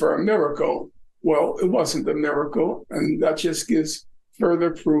hoping for a miracle. Well, it wasn't a miracle, and that just gives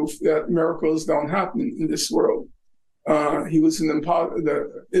further proof that miracles don't happen in this world. Hezbollah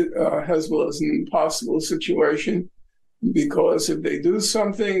is an impossible situation, because if they do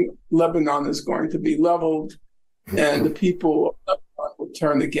something, Lebanon is going to be leveled, and the people will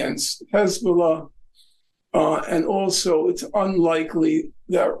turn against Hezbollah. And also, it's unlikely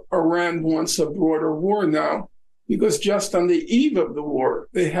that Iran wants a broader war now, because just on the eve of the war,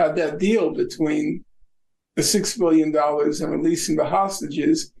 they had that deal between the $6 billion and releasing the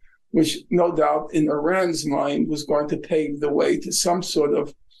hostages, which no doubt in Iran's mind was going to pave the way to some sort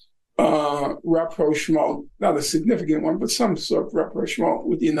of rapprochement, not a significant one, but some sort of rapprochement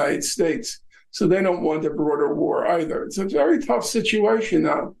with the United States. So they don't want a broader war either. It's a very tough situation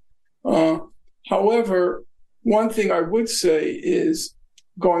now. However, one thing I would say is,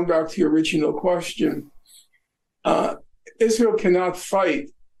 going back to your original question, Israel cannot fight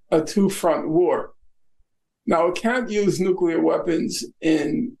a two-front war. Now, it can't use nuclear weapons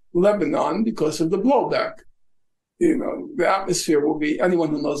in Lebanon because of the blowback. The atmosphere will be, anyone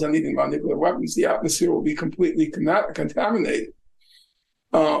who knows anything about nuclear weapons, the atmosphere will be completely contaminated.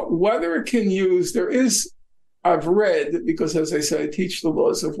 Whether it can use, I've read, because as I said, I teach the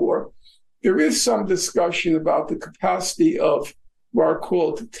laws of war, there is some discussion about the capacity of what are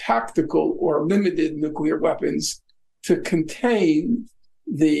called tactical or limited nuclear weapons to contain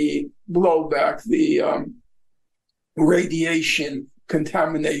the blowback, the radiation,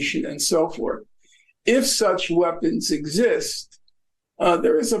 contamination, and so forth. If such weapons exist,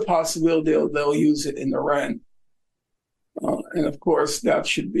 there is a possibility they'll use it in Iran. And of course, that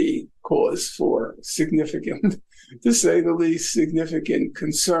should be cause for significant, to say the least, significant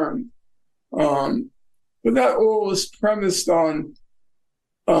concern. But that all was premised on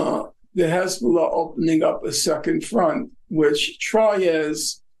the Hezbollah opening up a second front, which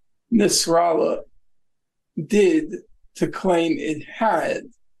Trayez Nasrallah did to claim it had.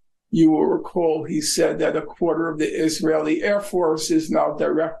 You will recall he said that a quarter of the Israeli Air Force is now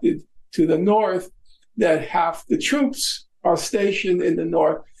directed to the north, that half the troops are stationed in the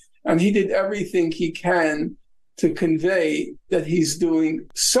north, and he did everything he can to convey that he's doing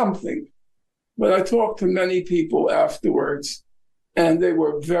something. But I talked to many people afterwards, and they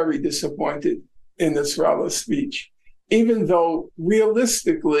were very disappointed in Nasrallah's speech, even though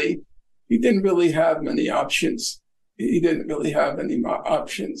realistically, he didn't really have many options.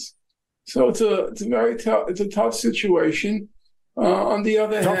 So it's a very tough situation. On the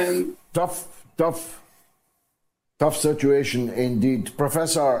other hand, tough situation indeed.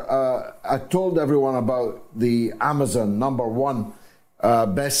 Professor, I told everyone about the Amazon #1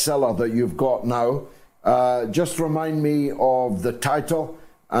 bestseller that you've got now. Just remind me of the title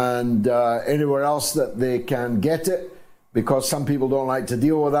and anywhere else that they can get it, because some people don't like to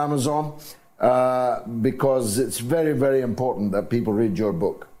deal with Amazon, because it's very, very important that people read your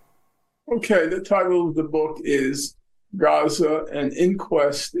book. Okay, the title of the book is Gaza, an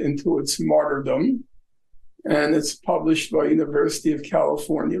Inquest into Its Martyrdom, and it's published by University of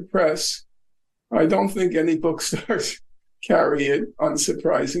California Press. I don't think any bookstores carry it,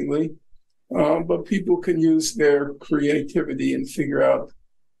 unsurprisingly, but people can use their creativity and figure out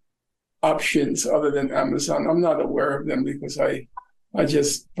options other than Amazon. I'm not aware of them because I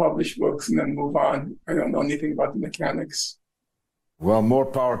just publish books and then move on. I don't know anything about the mechanics. Well, more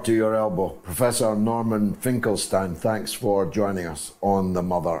power to your elbow. Professor Norman Finkelstein, thanks for joining us on the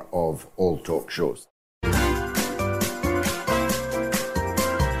Mother of All Talk Shows.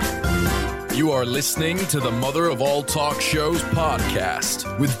 You are listening to the Mother of All Talk Shows podcast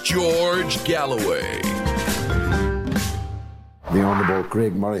with George Galloway. The Honourable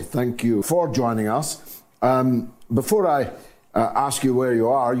Craig Murray, thank you for joining us. Before I ask you where you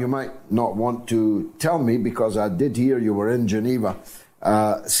are, you might not want to tell me, because I did hear you were in Geneva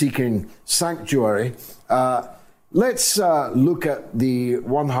seeking sanctuary. Let's look at the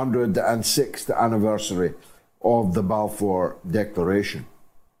 106th anniversary of the Balfour Declaration,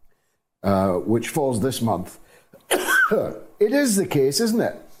 which falls this month. It is the case, isn't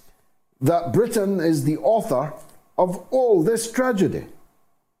it, that Britain is the author of all this tragedy?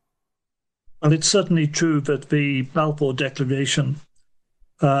 Well, it's certainly true that the Balfour Declaration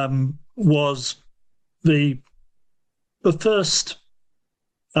was the first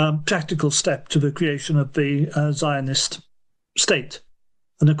practical step to the creation of the Zionist state.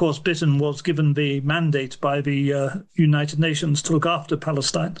 And of course, Britain was given the mandate by the United Nations to look after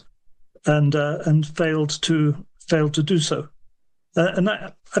Palestine, and failed to do so. And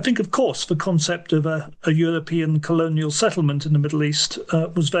I think, of course, the concept of a European colonial settlement in the Middle East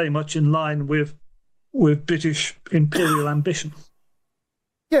was very much in line with British imperial ambition.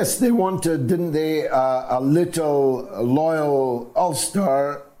 Yes, they wanted, didn't they, a little loyal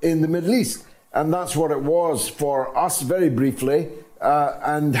Ulster in the Middle East. And that's what it was for us very briefly,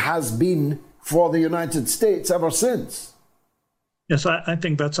 and has been for the United States ever since. Yes, I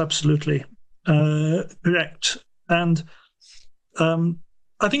think that's absolutely correct. And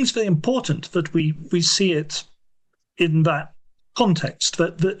I think it's very important that we see it in that context,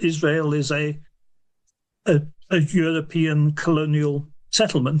 that Israel is a European colonial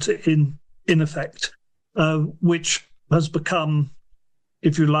settlement in effect, which has become,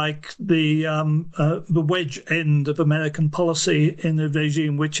 if you like, the wedge end of American policy in a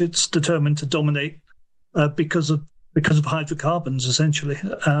regime which it's determined to dominate because of hydrocarbons, essentially.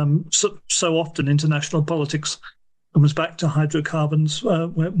 So often international politics comes back to hydrocarbons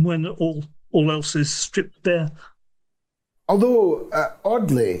when all else is stripped bare. Although,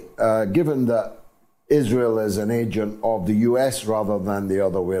 oddly, given that Israel is an agent of the US rather than the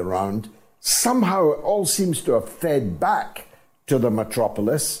other way around, somehow it all seems to have fed back to the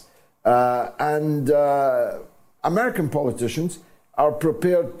metropolis, and American politicians are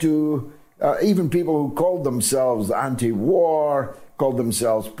prepared to, even people who called themselves anti-war, called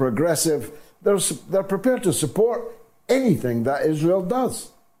themselves progressive, they're prepared to support anything that Israel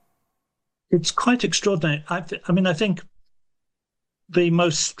does. it's quite extraordinary. I think the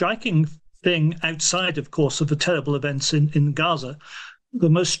most striking thing outside, of course, of the terrible events in Gaza, the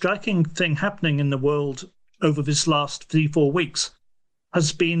most striking thing happening in the world over this last 3-4 weeks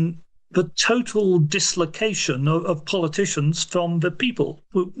has been the total dislocation of politicians from the people.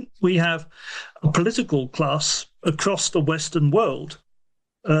 We have a political class across the Western world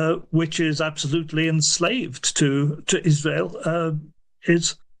which is absolutely enslaved to Israel,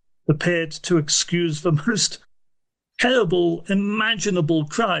 is prepared to excuse the most terrible imaginable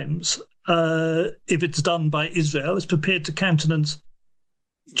crimes if it's done by Israel, is prepared to countenance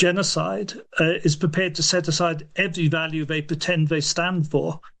genocide, is prepared to set aside every value they pretend they stand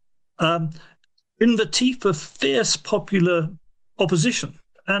for, in the teeth of fierce popular opposition.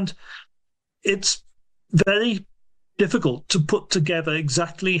 And it's very difficult to put together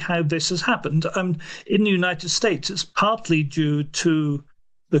exactly how this has happened. In the United States, it's partly due to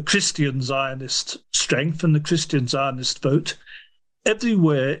the Christian Zionist strength and the Christian Zionist vote.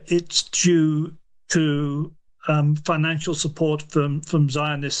 Everywhere, it's due to financial support from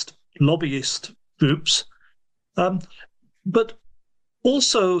Zionist lobbyist groups. But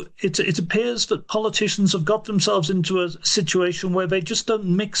also, it appears that politicians have got themselves into a situation where they just don't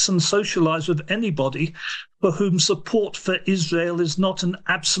mix and socialize with anybody for whom support for Israel is not an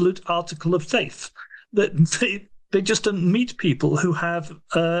absolute article of faith. That they just don't meet people who have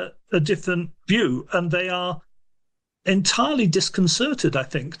a different view, and they are entirely disconcerted, I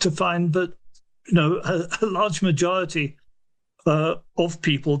think, to find that a large majority of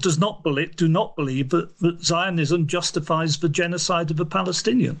people do not believe that Zionism justifies the genocide of the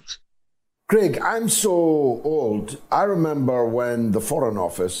Palestinians. Craig, I'm so old. I remember when the Foreign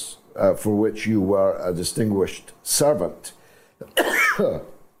Office, for which you were a distinguished servant,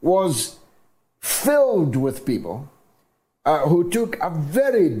 was filled with people who took a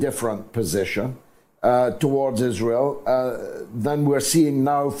very different position towards Israel than we're seeing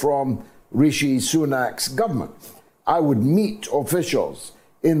now from Rishi Sunak's government. I would meet officials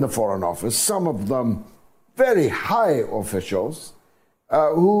in the Foreign Office, some of them very high officials,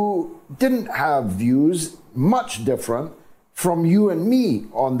 who didn't have views much different from you and me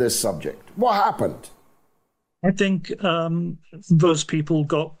on this subject. What happened? I think those people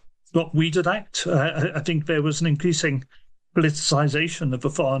got weeded out. I think there was an increasing politicization of the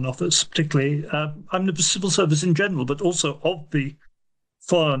Foreign Office, particularly the civil service in general, but also of the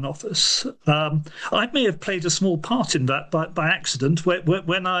Foreign Office. I may have played a small part in that by accident.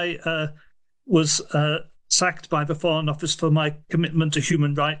 When I was sacked by the Foreign Office for my commitment to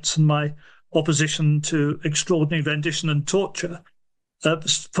human rights and my opposition to extraordinary rendition and torture,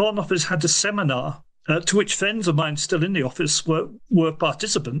 the Foreign Office had a seminar to which friends of mine still in the office were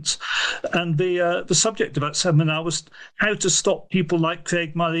participants. And the subject of that seminar was how to stop people like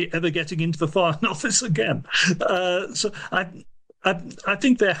Craig Murray ever getting into the Foreign Office again. So I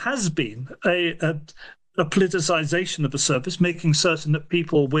think there has been a politicization of the service, making certain that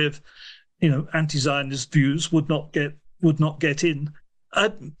people with, anti-Zionist views would not get in.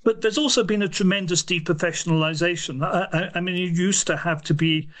 But there's also been a tremendous deprofessionalization. You used to have to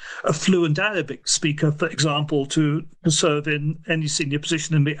be a fluent Arabic speaker, for example, to serve in any senior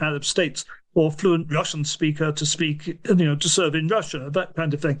position in the Arab states, or fluent Russian speaker to speak, to serve in Russia, that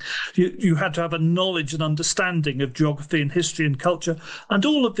kind of thing. You had to have a knowledge and understanding of geography and history and culture, and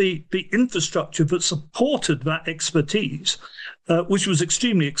all of the infrastructure that supported that expertise, which was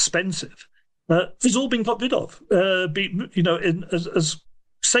extremely expensive, has all been got rid of, as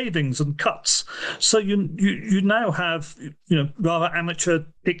savings and cuts. So you now have, rather amateur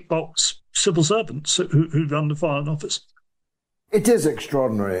tick box civil servants who run the Foreign Office. It is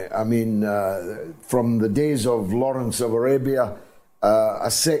extraordinary. From the days of Lawrence of Arabia, a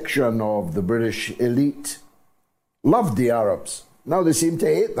section of the British elite loved the Arabs. Now they seem to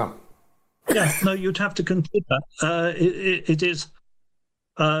hate them. Yeah, no, you'd have to conclude that. It is,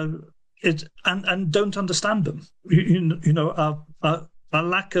 and don't understand them. A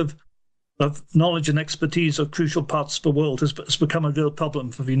lack of knowledge and expertise of crucial parts of the world has become a real problem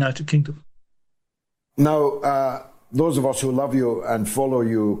for the United Kingdom. Now, those of us who love you and follow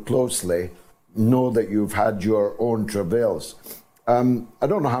you closely know that you've had your own travails. I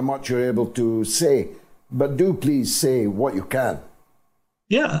don't know how much you're able to say, but do please say what you can.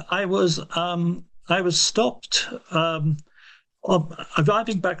 Yeah, I was stopped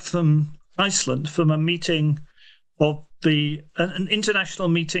arriving back from Iceland from a meeting of an international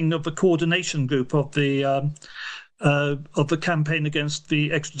meeting of the coordination group of the campaign against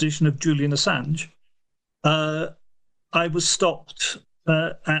the extradition of Julian Assange. I was stopped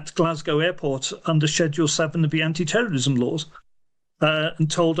at Glasgow Airport under Schedule 7 of the anti-terrorism laws. and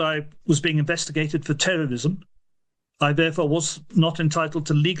told I was being investigated for terrorism. I therefore was not entitled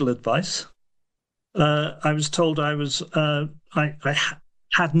to legal advice. I was told I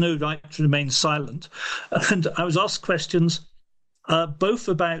had no right to remain silent. And I was asked questions both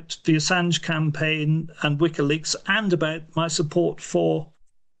about the Assange campaign and WikiLeaks and about my support for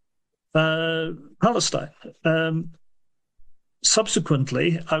Palestine.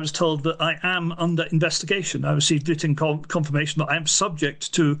 Subsequently, I was told that I am under investigation. I received written confirmation that I am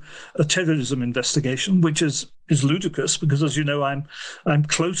subject to a terrorism investigation, which is ludicrous because, as you know, I'm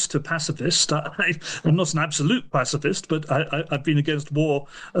close to pacifist. I'm not an absolute pacifist, but I've been against war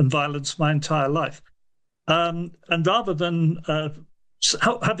and violence my entire life. And rather than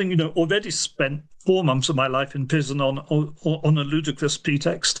having already spent 4 months of my life in prison on a ludicrous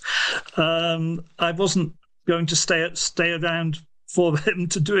pretext, I wasn't going to stay around for him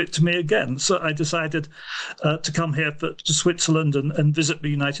to do it to me again. So I decided to come here to Switzerland and visit the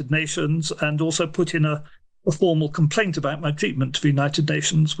United Nations, and also put in a formal complaint about my treatment to the United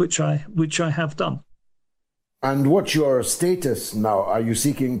Nations, which I have done. And what's your status now? Are you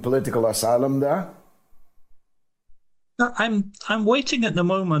seeking political asylum there? I'm waiting at the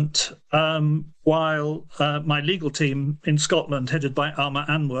moment while my legal team in Scotland, headed by Arma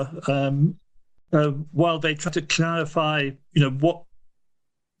Anwar, while they try to clarify,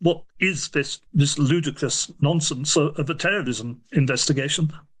 what is this ludicrous nonsense of a terrorism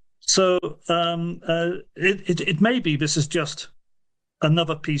investigation. So it may be this is just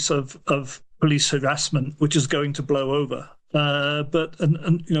another piece of police harassment which is going to blow over. But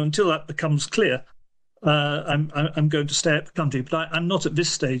until that becomes clear, I'm going to stay at the country. But I'm not at this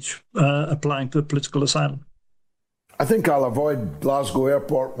stage applying for political asylum. I think I'll avoid Glasgow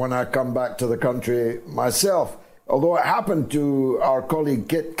Airport when I come back to the country myself, although it happened to our colleague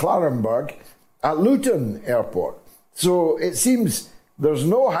Kit Clarenberg at Luton Airport. So it seems there's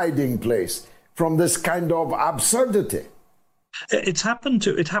no hiding place from this kind of absurdity. It happened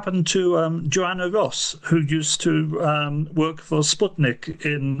to Joanna Ross, who used to work for Sputnik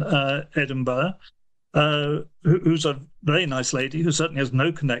in Edinburgh, who's a very nice lady who certainly has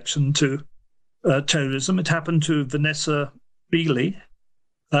no connection to terrorism. It happened to Vanessa Beeley.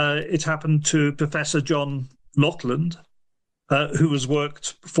 It happened to Professor John Lockland, who has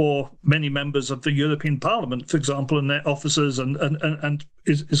worked for many members of the European Parliament, for example, and their officers, and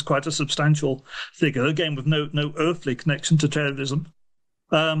is quite a substantial figure, again, with no earthly connection to terrorism.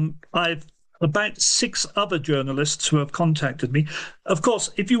 I've about 6 other journalists who have contacted me. Of course,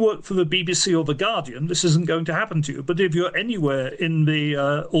 if you work for the BBC or The Guardian, this isn't going to happen to you. But if you're anywhere in the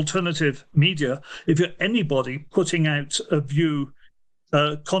alternative media, if you're anybody putting out a view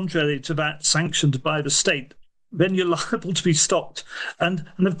contrary to that sanctioned by the state, then you're liable to be stopped. And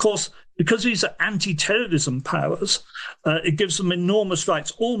of course, because these are anti-terrorism powers, it gives them enormous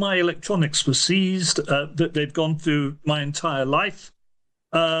rights. All my electronics were seized, that they've gone through my entire life.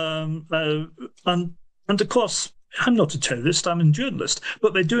 And of course, I'm not a terrorist, I'm a journalist,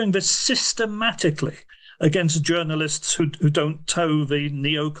 but they're doing this systematically against journalists who don't toe the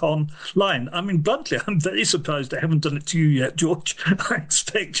neocon line. I mean, bluntly, I'm very surprised I haven't done it to you yet, George. I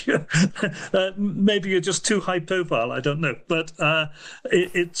expect you. Maybe you're just too high profile, I don't know. But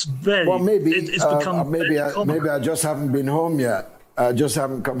it's very... Well, maybe, it's become maybe I just haven't been home yet. Just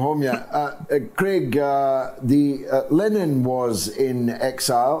haven't come home yet. Craig, Lenin was in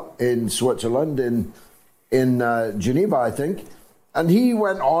exile in Switzerland, in Geneva, I think, and he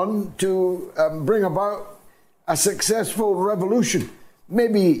went on to bring about a successful revolution.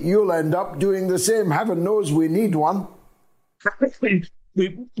 Maybe you'll end up doing the same. Heaven knows we need one.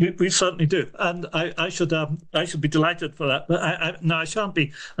 We certainly do, and I should be delighted for that. But I shan't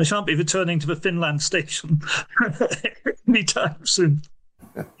be returning to the Finland station anytime soon.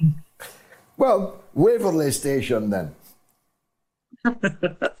 Well, Waverley Station then.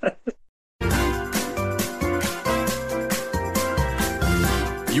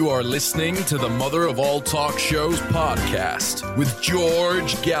 You are listening to the Mother of All Talk Shows podcast with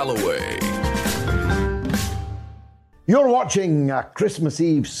George Galloway. You're watching a Christmas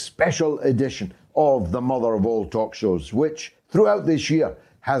Eve special edition of the Mother of All Talk Shows, which throughout this year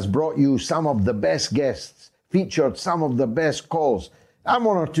has brought you some of the best guests, featured some of the best calls, and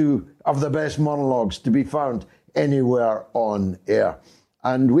 1 or 2 of the best monologues to be found anywhere on air.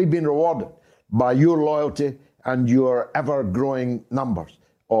 And we've been rewarded by your loyalty and your ever-growing numbers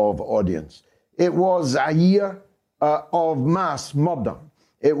of audience. It was a year of mass murder.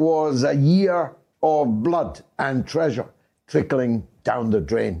 It was a year of blood and treasure trickling down the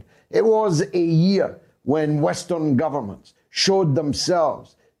drain. It was a year when Western governments showed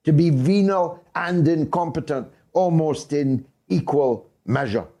themselves to be venal and incompetent almost in equal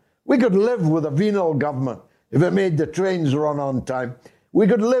measure. We could live with a venal government if it made the trains run on time. We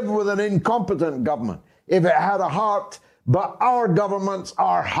could live with an incompetent government if it had a heart, but our governments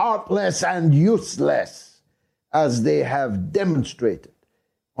are heartless and useless, as they have demonstrated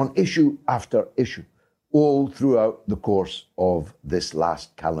on issue after issue all throughout the course of this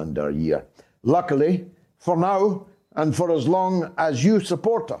last calendar year. Luckily, for now, and for as long as you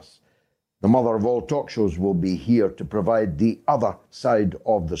support us, the mother of all talk shows will be here to provide the other side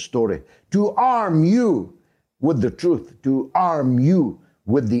of the story, to arm you with the truth, to arm you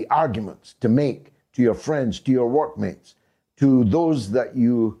with the arguments to make to your friends, to your workmates, to those that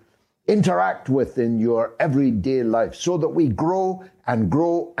you interact with in your everyday life, so that we grow and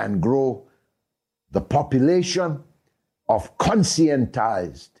grow and grow the population of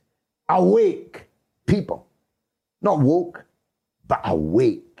conscientized, awake people. Not woke, but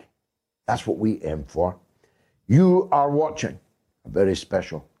awake. That's what we aim for. You are watching a very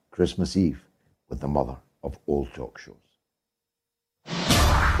special Christmas Eve with the mother of all talk shows.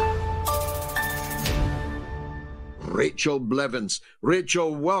 Rachel Blevins.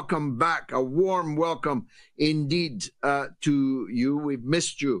 Rachel, welcome back. A warm welcome indeed to you. We've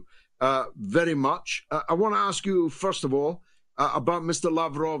missed you very much. I want to ask you, first of all, about Mr.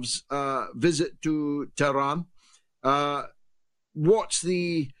 Lavrov's visit to Tehran. What's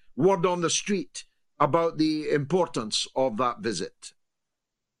the word on the street about the importance of that visit?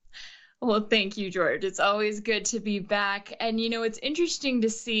 Well, thank you, George. It's always good to be back. And, you know, it's interesting to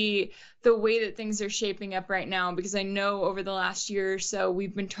see the way that things are shaping up right now, because I know over the last year or so,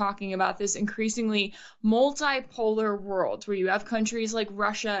 we've been talking about this increasingly multipolar world where you have countries like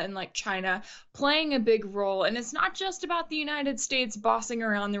Russia and like China playing a big role. And it's not just about the United States bossing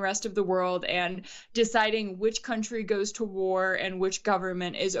around the rest of the world and deciding which country goes to war and which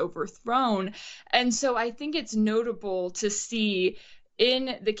government is overthrown. And so I think it's notable to see,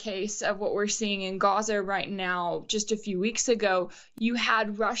 in the case of what we're seeing in Gaza right now, just a few weeks ago, you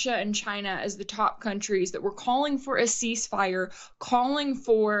had Russia and China as the top countries that were calling for a ceasefire, calling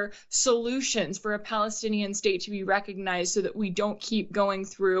for solutions for a Palestinian state to be recognized so that we don't keep going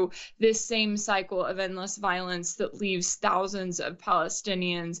through this same cycle of endless violence that leaves thousands of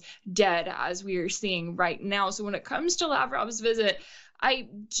Palestinians dead, as we are seeing right now. So when it comes to Lavrov's visit, I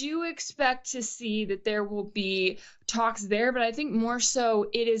do expect to see that there will be talks there, but I think more so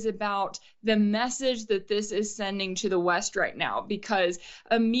it is about the message that this is sending to the West right now, because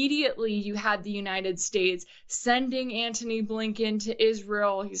immediately you had the United States sending Antony Blinken to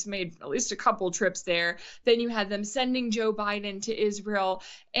Israel. He's made at least a couple trips there. Then you had them sending Joe Biden to Israel.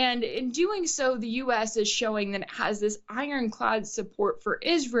 And in doing so, the U.S. is showing that it has this ironclad support for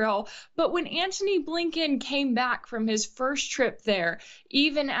Israel. But when Antony Blinken came back from his first trip there,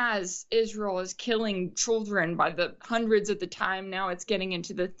 even as Israel is killing children by the hundreds at the time, now it's getting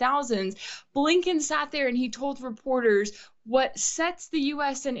into the thousands, Blinken sat there and he told reporters what sets the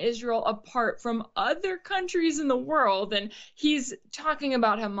U.S. and Israel apart from other countries in the world. And he's talking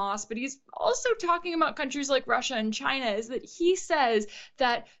about Hamas, but he's also talking about countries like Russia and China, is that he says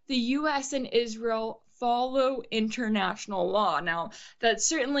that the U.S. and Israel follow international law. Now, that's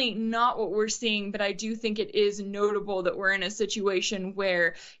certainly not what we're seeing, but I do think it is notable that we're in a situation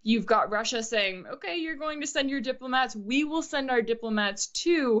where you've got Russia saying, okay, you're going to send your diplomats. We will send our diplomats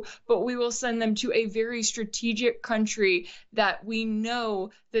too, but we will send them to a very strategic country that we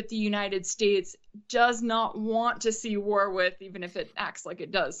know that the United States does not want to see war with, even if it acts like it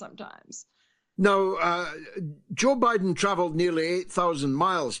does sometimes. Now, Joe Biden traveled nearly 8,000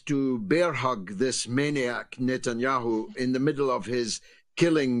 miles to bear hug this maniac Netanyahu in the middle of his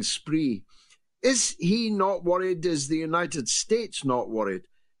killing spree. Is he not worried? Is the United States not worried?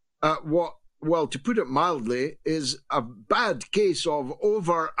 Well, to put it mildly, is a bad case of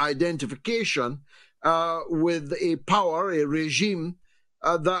over-identification with a power, a regime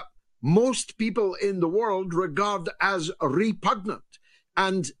that most people in the world regard as repugnant,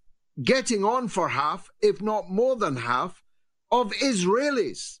 and getting on for half, if not more than half, of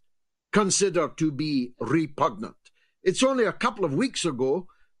Israelis consider to be repugnant. It's only a couple of weeks ago,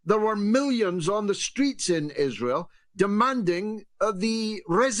 there were millions on the streets in Israel demanding the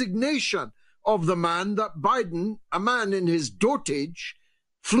resignation of the man that Biden, a man in his dotage,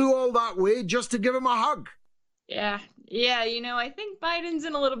 flew all that way just to give him a hug. Yeah, you know, I think Biden's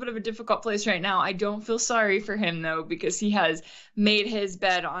in a little bit of a difficult place right now. I don't feel sorry for him, though, because he has made his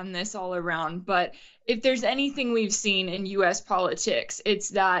bed on this all around. But if there's anything we've seen in U.S. politics, it's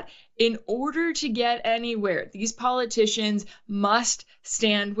that in order to get anywhere, these politicians must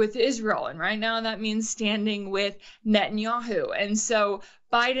stand with Israel. And right now that means standing with Netanyahu. And so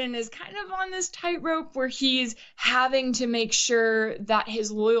Biden is kind of on this tightrope where he's having to make sure that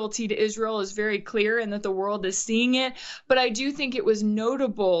his loyalty to Israel is very clear and that the world is seeing it. But I do think it was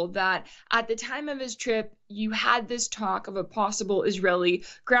notable that at the time of his trip, you had this talk of a possible Israeli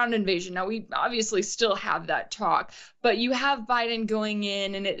ground invasion. Now, we obviously still have that talk, but you have Biden going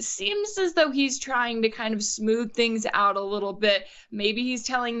in, and it seems as though he's trying to kind of smooth things out a little bit. Maybe he's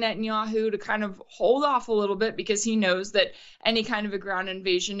telling Netanyahu to kind of hold off a little bit because he knows that any kind of a ground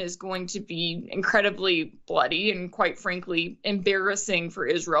invasion is going to be incredibly bloody and, quite frankly, embarrassing for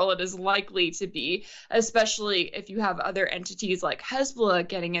Israel. It is likely to be, especially if you have other entities like Hezbollah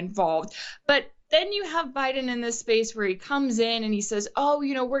getting involved. But then you have Biden in this space where he comes in and he says, oh,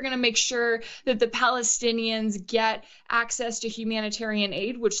 we're going to make sure that the Palestinians get access to humanitarian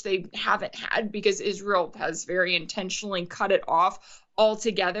aid, which they haven't had because Israel has very intentionally cut it off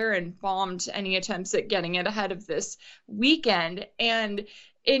altogether and bombed any attempts at getting it ahead of this weekend. And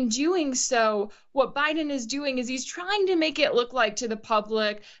in doing so, what Biden is doing is he's trying to make it look like to the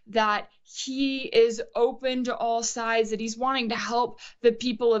public that he is open to all sides, that he's wanting to help the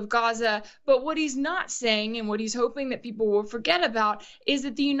people of Gaza. But what he's not saying, and what he's hoping that people will forget about, is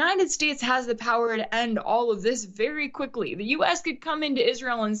that the United States has the power to end all of this very quickly. The U.S. could come into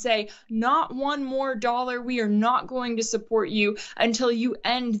Israel and say, not one more dollar. We are not going to support you until you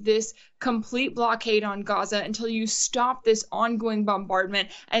end this complete blockade on Gaza, until you stop this ongoing bombardment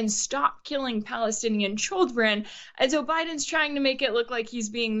and stop killing Palestinian children. And so Biden's trying to make it look like he's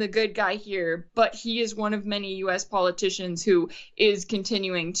being the good guy here, but he is one of many U.S. politicians who is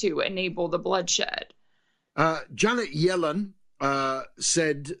continuing to enable the bloodshed. Janet Yellen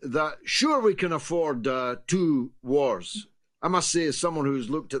said that, sure, we can afford 2 wars. I must say, as someone who's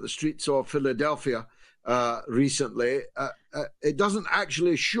looked at the streets of Philadelphia recently, it doesn't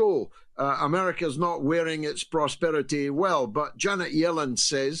actually show America's not wearing its prosperity well. But Janet Yellen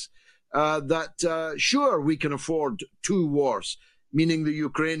says that, sure, we can afford 2 wars, meaning the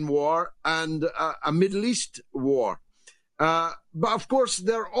Ukraine war and a Middle East war. But of course,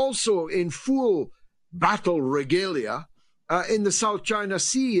 they're also in full battle regalia in the South China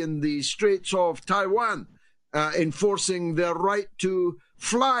Sea, in the Straits of Taiwan, enforcing their right to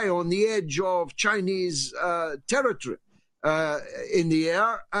fly on the edge of Chinese territory in the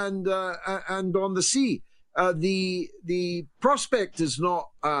air and on the sea. The prospect is not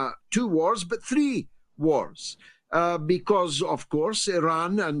 2 wars, but 3 wars. Because, of course,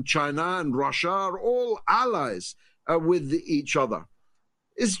 Iran and China and Russia are all allies with each other.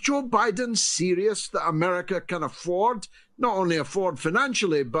 Is Joe Biden serious that America can afford, not only afford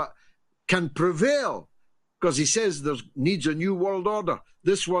financially, but can prevail? Because he says there needs a new world order.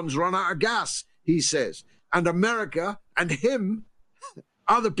 This one's run out of gas, he says. And America and him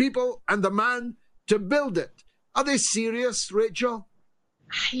are the people and the man to build it. Are they serious, Rachel?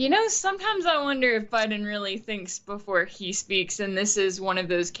 Sometimes I wonder if Biden really thinks before he speaks, and this is one of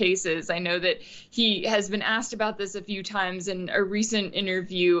those cases. I know that he has been asked about this a few times. In a recent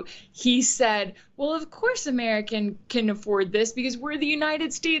interview, he said, well, of course America can afford this because we're the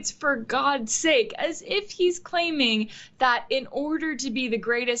United States, for God's sake, as if he's claiming that in order to be the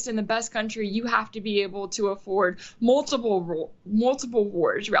greatest and the best country, you have to be able to afford multiple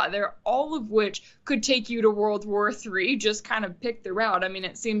wars, all of which could take you to World War III. Just kind of pick the route. I mean,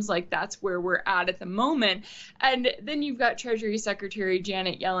 it seems like that's where we're at the moment. And then you've got Treasury Secretary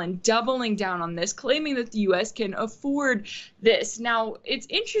Janet Yellen doubling down on this, claiming that the U.S. can afford this. Now, it's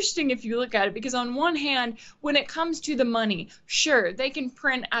interesting if you look at it, because on one hand, when it comes to the money, sure, they can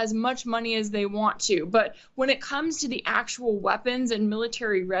print as much money as they want to. But when it comes to the actual weapons and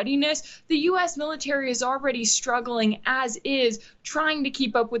military readiness, the U.S. military is already struggling as is, trying to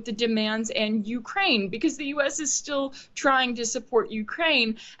keep up with the demands in Ukraine, because the U.S. is still trying to support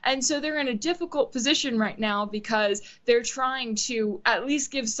Ukraine. And so they're in a difficult position right now because they're trying to at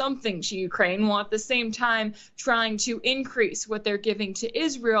least give something to Ukraine, while at the same time trying to increase what they're giving to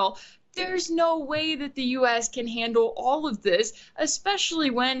Israel. There's no way that the U.S. can handle all of this, especially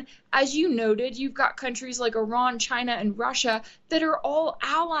when, as you noted, you've got countries like Iran, China, and Russia that are all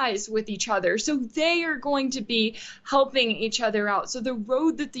allies with each other. So they are going to be helping each other out. So the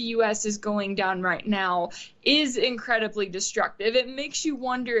road that the U.S. is going down right now is incredibly destructive. It makes you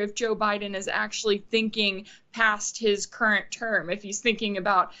wonder if Joe Biden is actually thinking past his current term, if he's thinking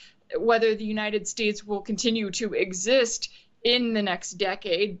about whether the United States will continue to exist in the next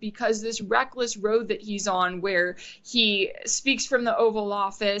decade, because this reckless road that he's on, where he speaks from the Oval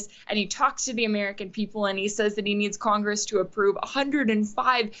Office and he talks to the American people and he says that he needs Congress to approve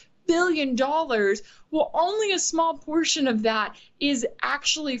 $105 billion Well, only a small portion of that is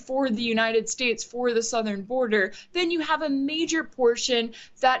actually for the United States, for the southern border. Then you have a major portion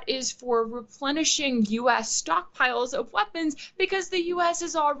that is for replenishing U.S. stockpiles of weapons, because the U.S.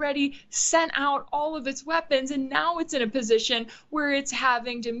 has already sent out all of its weapons, and now it's in a position where it's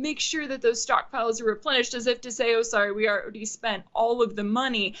having to make sure that those stockpiles are replenished, as if to say, oh, sorry, we already spent all of the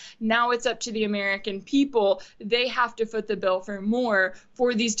money. Now it's up to the American people. They have to foot the bill for more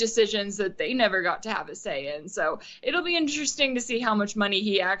for these decisions that they never got to have a say in. So it'll be interesting to see how much money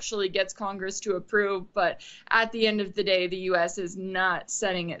he actually gets Congress to approve. But at the end of the day, the U.S. is not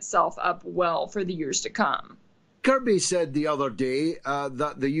setting itself up well for the years to come. Kirby said the other day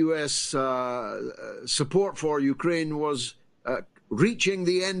that the U.S. support for Ukraine was reaching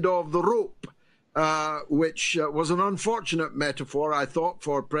the end of the rope, which was an unfortunate metaphor, I thought,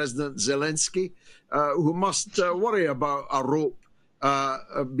 for President Zelensky, who must worry about a rope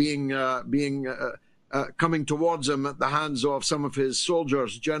coming towards him at the hands of some of his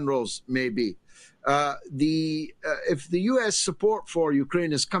soldiers, generals, maybe. If the U.S. support for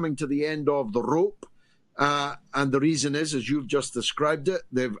Ukraine is coming to the end of the rope, and the reason is, as you've just described it,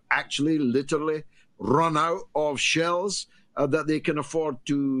 they've actually literally run out of shells that they can afford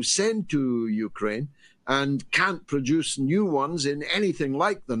to send to Ukraine, and can't produce new ones in anything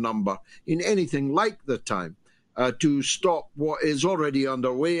like the number, in anything like the time, to stop what is already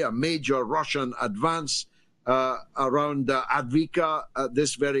underway, a major Russian advance around Advika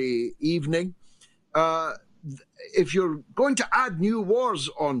this very evening. If you're going to add new wars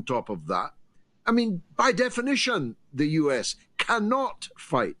on top of that, I mean, by definition, the US cannot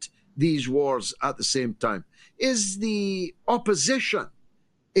fight these wars at the same time. Is the opposition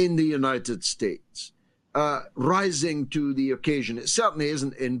in the United States rising to the occasion? It certainly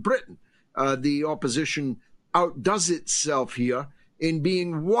isn't in Britain. The opposition outdoes itself here in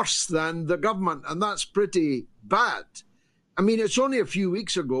being worse than the government, and that's pretty bad. I mean, it's only a few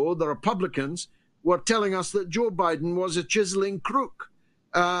weeks ago the Republicans were telling us that Joe Biden was a chiseling crook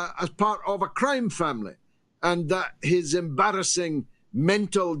as part of a crime family, and that his embarrassing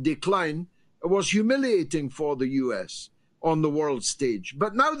mental decline was humiliating for the US on the world stage.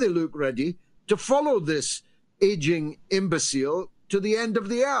 But now they look ready to follow this aging imbecile to the end of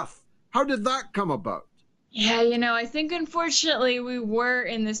the earth. How did that come about? Yeah, I think unfortunately we were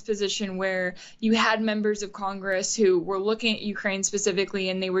in this position where you had members of Congress who were looking at Ukraine specifically,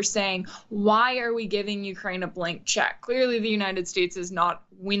 and they were saying, why are we giving Ukraine a blank check? Clearly, the United States is not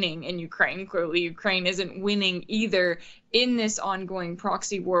winning in Ukraine. Clearly, Ukraine isn't winning either in this ongoing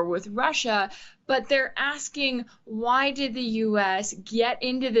proxy war with Russia. But they're asking, why did the U.S. get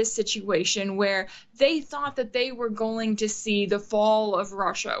into this situation where they thought that they were going to see the fall of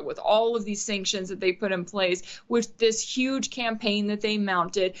Russia with all of these sanctions that they put in place, with this huge campaign that they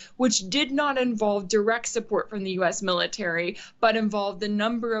mounted, which did not involve direct support from the U.S. military, but involved a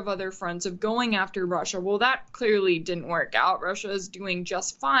number of other fronts of going after Russia? Well, that clearly didn't work out. Russia is doing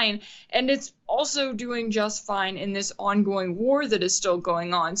just fine, and it's also doing just fine in this ongoing war that is still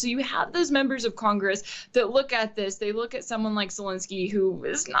going on. So you have those members of Congress that look at this. They look at someone like Zelensky, who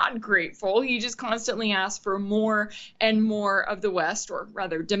is not grateful. He just constantly asks for more and more of the West, or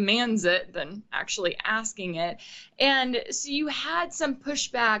rather demands it than actually asking it. And so you had some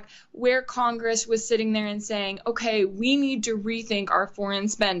pushback where Congress was sitting there and saying, okay, we need to rethink our foreign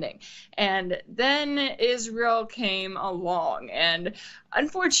spending. And then Israel came along, and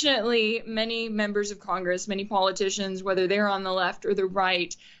unfortunately, many members of Congress, many politicians, whether they're on the left or the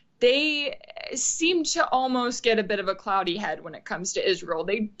right, they seem to almost get a bit of a cloudy head when it comes to Israel.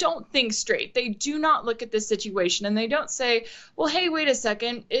 They don't think straight. They do not look at the situation, and they don't say, well, hey, wait a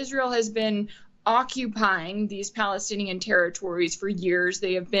second, Israel has been occupying these Palestinian territories for years.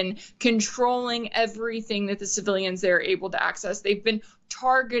 They have been controlling everything that the civilians there are able to access. They've been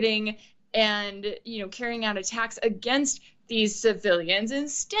targeting and, carrying out attacks against these civilians.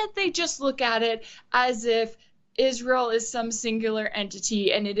 Instead, they just look at it as if Israel is some singular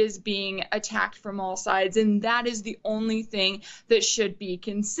entity and it is being attacked from all sides, and that is the only thing that should be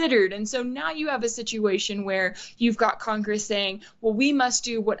considered. And so now you have a situation where you've got Congress saying, well, we must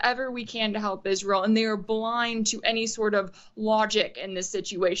do whatever we can to help Israel, and they are blind to any sort of logic in this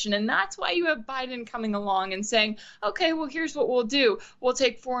situation. And that's why you have Biden coming along and saying, okay, well, here's what we'll do. We'll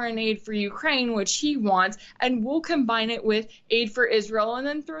take foreign aid for Ukraine, which he wants, and we'll combine it with aid for Israel, and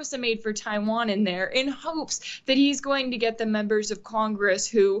then throw some aid for Taiwan in there in hopes that he's going to get the members of Congress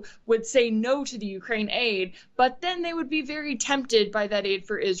who would say no to the Ukraine aid, but then they would be very tempted by that aid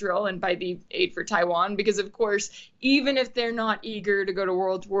for Israel and by the aid for Taiwan, because of course, even if they're not eager to go to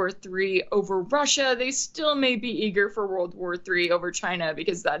World War III over Russia, they still may be eager for World War III over China,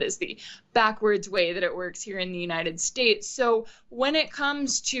 because that is the backwards way that it works here in the United States. So when it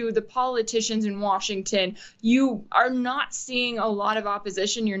comes to the politicians in Washington, you are not seeing a lot of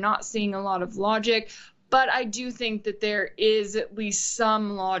opposition. You're not seeing a lot of logic. But I do think that there is at least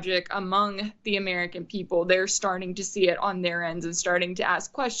some logic among the American people. They're starting to see it on their ends and starting to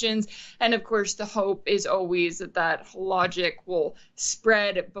ask questions. And of course, the hope is always that that logic will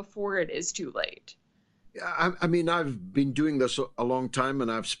spread before it is too late. I mean, I've been doing this a long time, and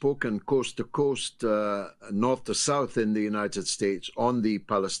I've spoken coast to coast, north to south in the United States on the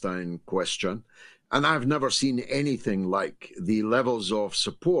Palestine question. And I've never seen anything like the levels of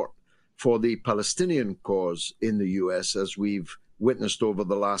support for the Palestinian cause in the U.S. as we've witnessed over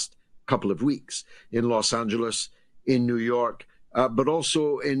the last couple of weeks in Los Angeles, in New York, but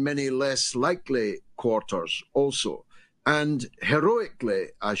also in many less likely quarters also. And heroically,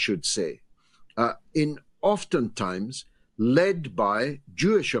 I should say, in oftentimes led by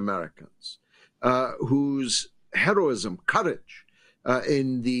Jewish Americans whose heroism, courage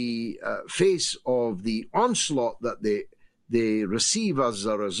in the face of the onslaught that they receive as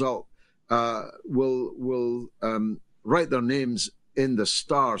a result will write their names in the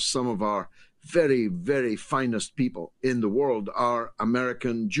stars. Some of our very, very finest people in the world are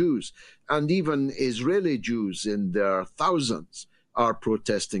American Jews, and even Israeli Jews in their thousands are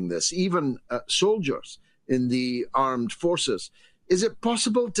protesting this, even soldiers in the armed forces. Is it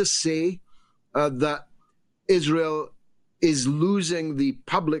possible to say that Israel is losing the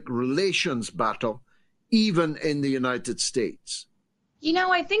public relations battle even in the United States? You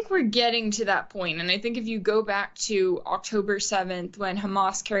know, I think we're getting to that point. And I think if you go back to October 7th, when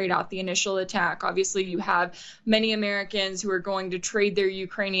Hamas carried out the initial attack, obviously you have many Americans who are going to trade their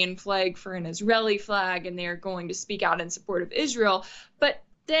Ukrainian flag for an Israeli flag, and they're going to speak out in support of Israel. But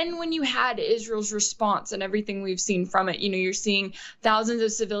then when you had Israel's response and everything we've seen from it, you know, you're seeing thousands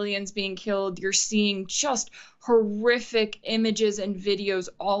of civilians being killed. You're seeing just horrific images and videos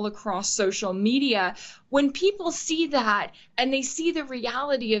all across social media. When people see that and they see the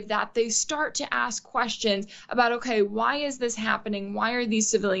reality of that, they start to ask questions about, okay, why is this happening? Why are these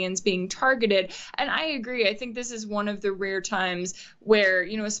civilians being targeted? And I agree. I think this is one of the rare times where,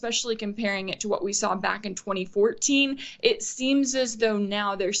 you know, especially comparing it to what we saw back in 2014, it seems as though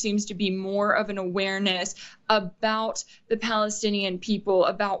now there seems to be more of an awareness about the Palestinian people,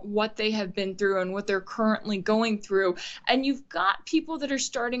 about what they have been through and what they're currently going through. And you've got people that are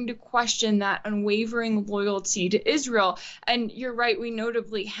starting to question that unwavering loyalty to Israel. And you're right, we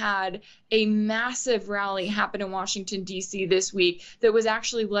notably had a massive rally happen in Washington, D.C. this week that was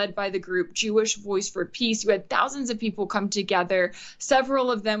actually led by the group Jewish Voice for Peace. You had thousands of people come together.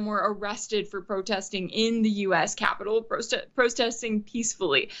 Several of them were arrested for protesting in the U.S. Capitol, protesting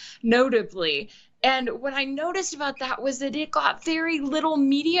peacefully, notably. And what I noticed about that was that it got very little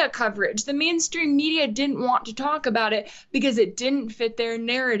media coverage. The mainstream media didn't want to talk about it because it didn't fit their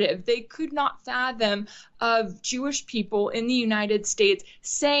narrative. They could not fathom of Jewish people in the United States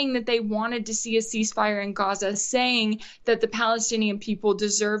saying that they wanted to see a ceasefire in Gaza, saying that the Palestinian people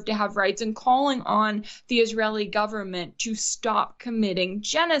deserve to have rights, and calling on the Israeli government to stop committing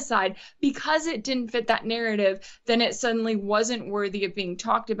genocide. Because it didn't fit that narrative, then it suddenly wasn't worthy of being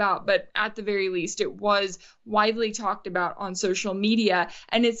talked about. But at the very least, it was widely talked about on social media.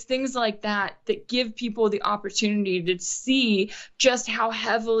 And it's things like that that give people the opportunity to see just how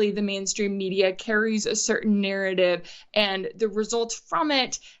heavily the mainstream media carries a certain narrative and the results from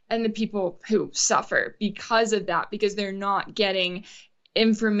it, and the people who suffer because of that, because they're not getting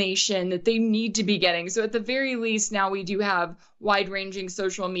information that they need to be getting. So at the very least, now we do have wide-ranging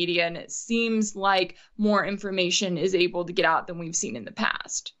social media, and it seems like more information is able to get out than we've seen in the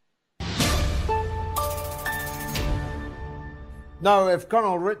past. Now, if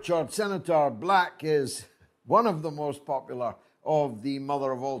Colonel Richard Senator Black is one of the most popular of the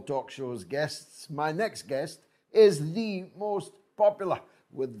Mother of All Talk Shows guests, my next guest is the most popular,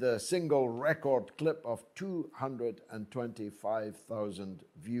 with the single record clip of 225,000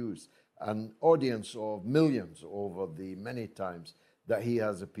 views, an audience of millions over the many times that he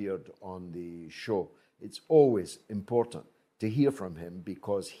has appeared on the show. It's always important to hear from him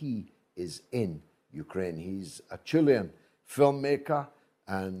because he is in Ukraine. He's a Chilean filmmaker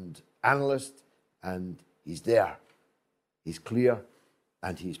and analyst, and he's there. He's clear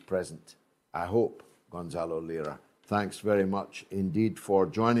and he's present. I hope, Gonzalo Lira, thanks very much indeed for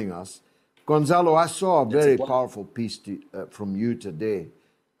joining us Gonzalo, I saw a very powerful piece from you today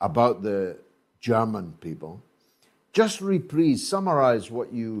about the German people. Just summarize what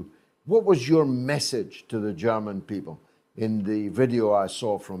was your message to the German people in the video I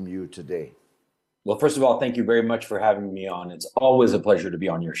saw from you today. Well, first of all, thank you very much for having me on. It's always a pleasure to be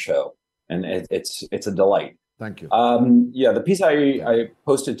on your show, and it's a delight. Thank you. The piece I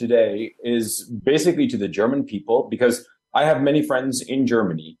posted today is basically to the German people, because I have many friends in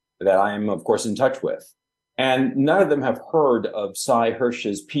Germany that I am, of course, in touch with. And none of them have heard of Cy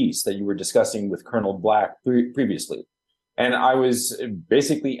Hirsch's piece that you were discussing with Colonel Black previously. And I was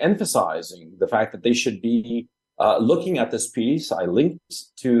basically emphasizing the fact that they should be looking at this piece. I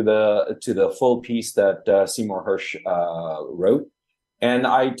linked to the full piece that Seymour Hirsch wrote. And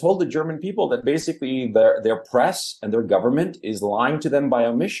I told the German people that basically their press and their government is lying to them by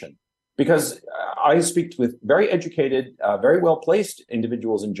omission. Because I speak with very educated, very well-placed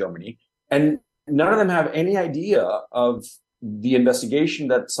individuals in Germany, and none of them have any idea of the investigation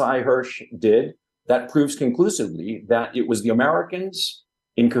that Cy Hirsch did that proves conclusively that it was the Americans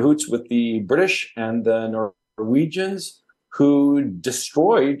in cahoots with the British and the Norwegians who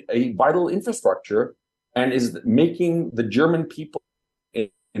destroyed a vital infrastructure and is making the German people,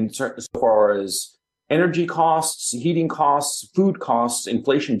 so far as energy costs, heating costs, food costs,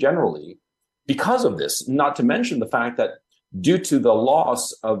 inflation generally, because of this, not to mention the fact that due to the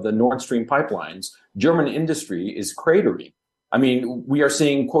loss of the Nord Stream pipelines, German industry is cratering. I mean, we are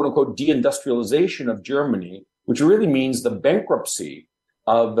seeing, quote unquote, deindustrialization of Germany, which really means the bankruptcy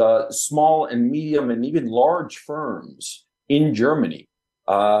of small and medium and even large firms in Germany.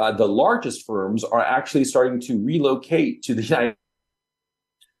 The largest firms are actually starting to relocate to the United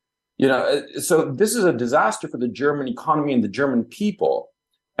States. So this is a disaster for the German economy and the German people.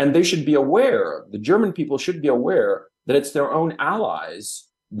 And they should be aware, the German people should be aware that it's their own allies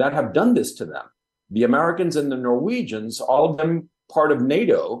that have done this to them. The Americans and the Norwegians, all of them part of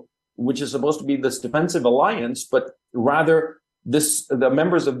NATO, which is supposed to be this defensive alliance, but rather the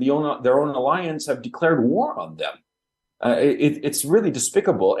members of their own alliance have declared war on them. It's really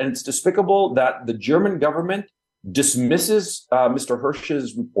despicable. And it's despicable that the German government dismisses Mr.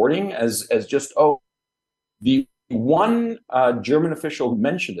 Hirsch's reporting as just, the one German official who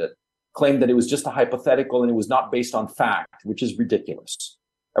mentioned it claimed that it was just a hypothetical and it was not based on fact, which is ridiculous.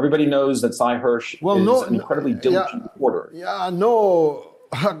 Everybody knows that Cy Hirsch is an incredibly diligent reporter.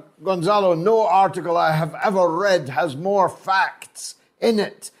 Gonzalo, no article I have ever read has more facts in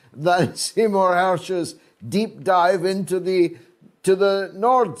it than Seymour Hirsch's deep dive into the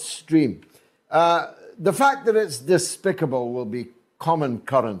Nord Stream. The fact that it's despicable will be common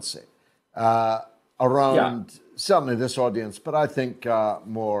currency around certainly this audience, but I think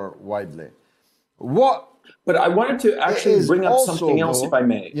more widely. But I wanted to actually bring up something else, if I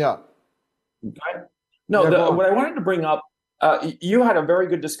may. Yeah. Okay. No, what I wanted to bring up, you had a very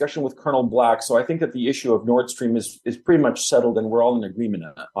good discussion with Colonel Black, so I think that the issue of Nord Stream is pretty much settled and we're all in agreement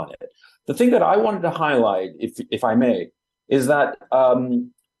on it. The thing that I wanted to highlight, if I may, is that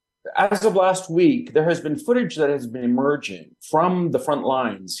as of last week, there has been footage that has been emerging from the front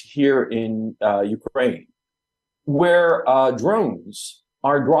lines here in Ukraine, where drones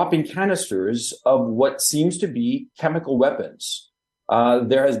are dropping canisters of what seems to be chemical weapons.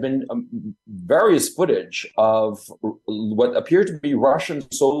 There has been various footage of what appear to be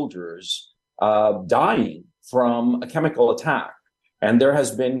Russian soldiers dying from a chemical attack. And there has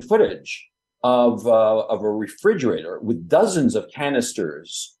been footage of a refrigerator with dozens of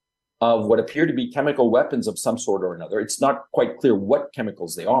canisters of what appear to be chemical weapons of some sort or another. It's not quite clear what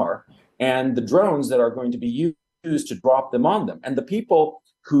chemicals they are, and the drones that are going to be used to drop them on them. And the people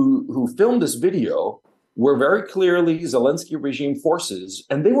who filmed this video were very clearly Zelensky regime forces,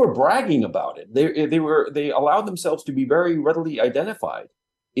 and they were bragging about it. They allowed themselves to be very readily identified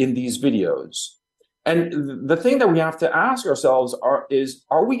in these videos. And the thing that we have to ask ourselves is,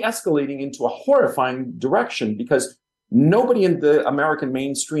 are we escalating into a horrifying direction? Because nobody in the American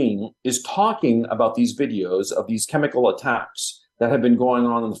mainstream is talking about these videos of these chemical attacks that have been going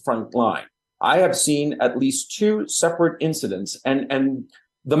on the front line. I have seen at least 2 separate incidents, and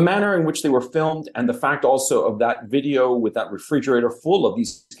the manner in which they were filmed and the fact also of that video with that refrigerator full of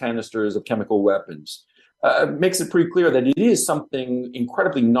these canisters of chemical weapons makes it pretty clear that it is something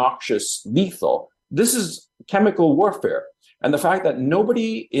incredibly noxious, lethal. This is chemical warfare. And the fact that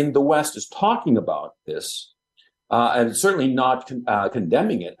nobody in the West is talking about this, and certainly not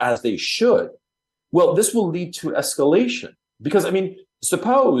condemning it as they should, well, this will lead to escalation. Because, I mean,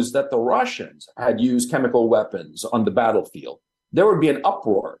 suppose that the Russians had used chemical weapons on the battlefield. There would be an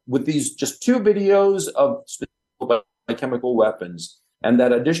uproar with these just 2 videos of chemical weapons. and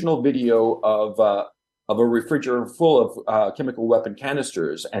that additional video of a refrigerator full of chemical weapon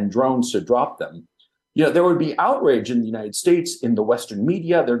canisters and drones to drop them, there would be outrage in the United States, in the Western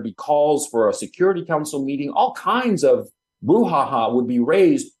media. There'd be calls for a Security Council meeting. All kinds of brouhaha would be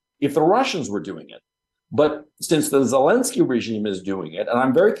raised if the Russians were doing it. But since the Zelensky regime is doing it, and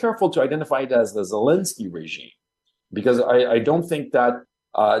I'm very careful to identify it as the Zelensky regime, because I don't think that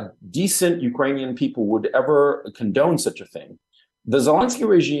decent Ukrainian people would ever condone such a thing. The Zelensky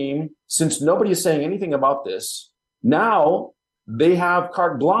regime, since nobody is saying anything about this, now they have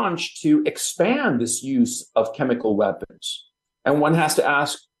carte blanche to expand this use of chemical weapons. And one has to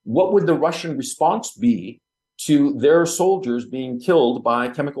ask, what would the Russian response be to their soldiers being killed by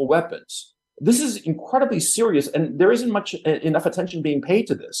chemical weapons? This is incredibly serious, and there isn't enough attention being paid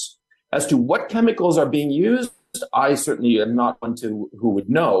to this. As to what chemicals are being used, I certainly am not one who would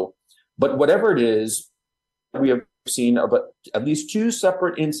know. But whatever it is, we have seen about at least 2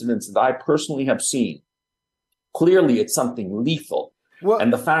 separate incidents that I personally have seen. Clearly, it's something lethal. Well,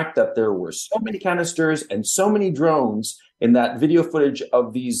 and the fact that there were so many canisters and so many drones in that video footage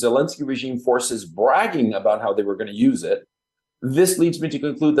of the Zelensky regime forces bragging about how they were going to use it, this leads me to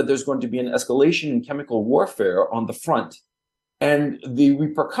conclude that there's going to be an escalation in chemical warfare on the front. And the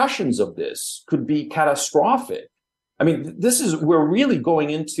repercussions of this could be catastrophic. I mean, we're really going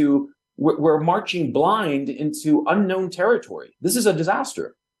into, we're marching blind into unknown territory. This is a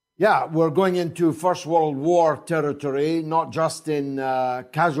disaster. Yeah, we're going into First World War territory, not just in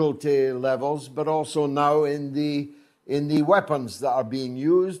casualty levels, but also now in the weapons that are being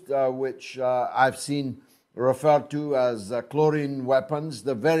used, which I've seen referred to as chlorine weapons,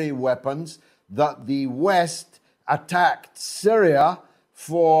 the very weapons that the West attacked Syria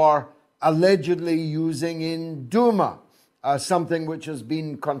for allegedly using in Douma, something which has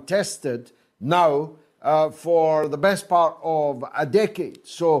been contested now for the best part of a decade.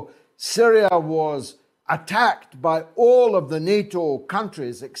 So Syria was attacked by all of the NATO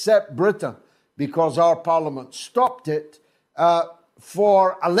countries except Britain, because our parliament stopped it,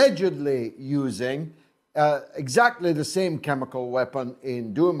 for allegedly using exactly the same chemical weapon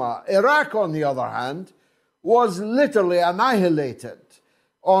in Douma. Iraq, on the other hand, was literally annihilated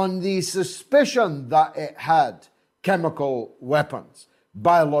on the suspicion that it had chemical weapons,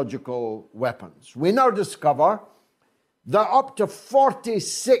 biological weapons. We now discover that up to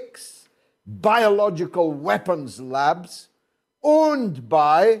 46 biological weapons labs owned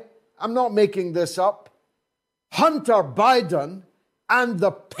by, I'm not making this up, Hunter Biden and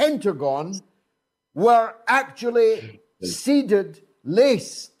the Pentagon were actually seeded,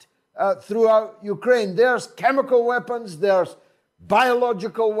 laced throughout Ukraine. There's chemical weapons, there's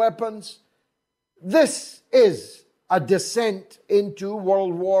biological weapons. This is a descent into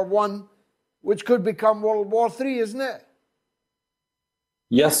World War I, which could become World War III, isn't it?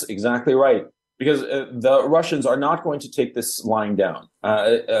 Yes, exactly right. Because the Russians are not going to take this lying down.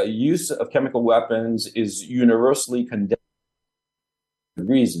 Use of chemical weapons is universally condemned for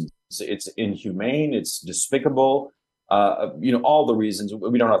reasons. It's inhumane, it's despicable, all the reasons.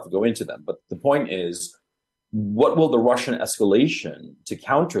 We don't have to go into them. But the point is, what will the Russian escalation to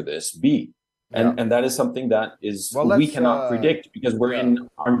counter this be? And that is something that we cannot predict, because we're in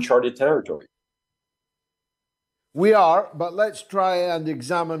uncharted territory. We are, but let's try and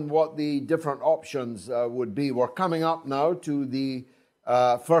examine what the different options would be. We're coming up now to the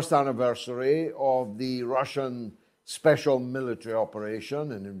first anniversary of the Russian special military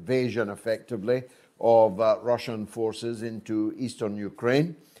operation, an invasion effectively of Russian forces into eastern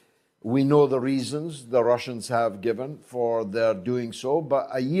Ukraine. We know the reasons the Russians have given for their doing so, but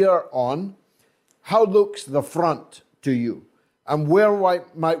a year on, how looks the front to you? And where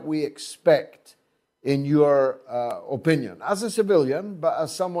might we expect, in your opinion, as a civilian, but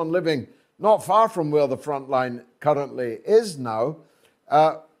as someone living not far from where the front line currently is now,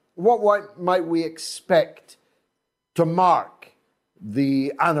 what might we expect to mark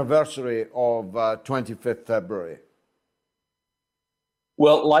the anniversary of 25th February?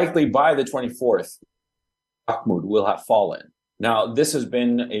 Well, likely by the 24th, Bakhmut will have fallen. Now, this has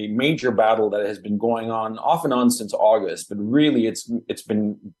been a major battle that has been going on off and on since August, but really it's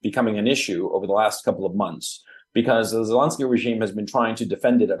been becoming an issue over the last couple of months, because the Zelensky regime has been trying to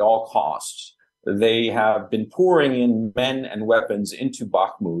defend it at all costs. They have been pouring in men and weapons into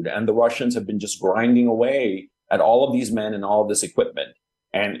Bakhmut, and the Russians have been just grinding away at all of these men and all of this equipment.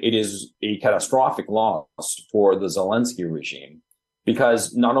 And it is a catastrophic loss for the Zelensky regime,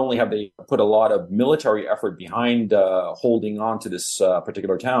 because not only have they put a lot of military effort behind holding on to this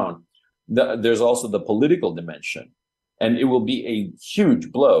particular town, there's also the political dimension. And it will be a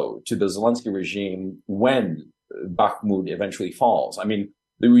huge blow to the Zelensky regime when Bakhmut eventually falls. I mean,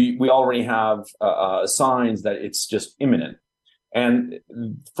 we already have signs that it's just imminent. And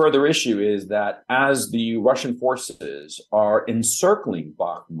further issue is that as the Russian forces are encircling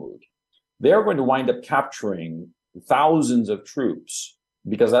Bakhmut, they're going to wind up capturing thousands of troops,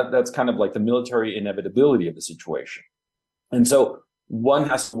 because that's kind of like the military inevitability of the situation. And so one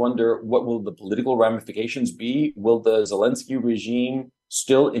has to wonder, what will the political ramifications be? Will the Zelensky regime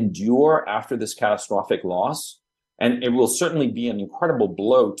still endure after this catastrophic loss? And it will certainly be an incredible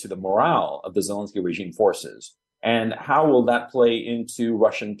blow to the morale of the Zelensky regime forces. And how will that play into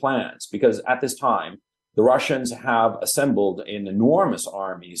Russian plans? Because at this time, the Russians have assembled an enormous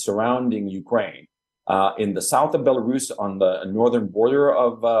army surrounding Ukraine in the south of Belarus, on the northern border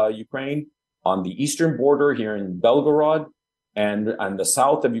of Ukraine, on the eastern border here in Belgorod, and the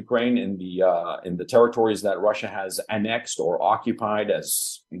south of Ukraine in the territories that Russia has annexed or occupied,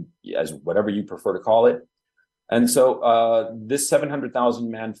 as whatever you prefer to call it. And so this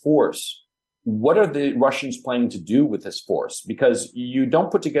 700,000 man force, what are the Russians planning to do with this force? Because you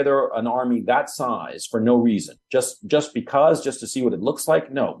don't put together an army that size for no reason, just to see what it looks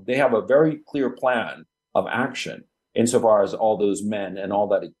like. No, they have a very clear plan of action insofar as all those men and all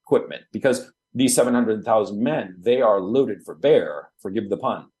that equipment. Because these 700,000 men, they are loaded for bear, forgive the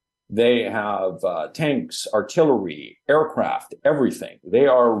pun. They have tanks, artillery, aircraft, everything. They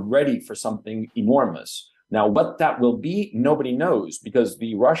are ready for something enormous. Now, what that will be, nobody knows, because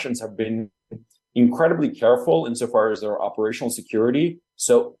the Russians have been incredibly careful insofar as their operational security.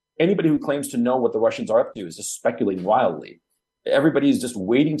 So anybody who claims to know what the Russians are up to is just speculating wildly. Everybody is just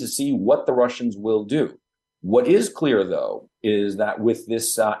waiting to see what the Russians will do. What is clear, though, is that with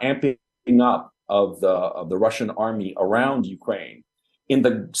this amping up of the Russian army around Ukraine, in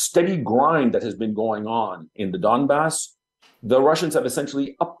the steady grind that has been going on in the Donbass, the Russians have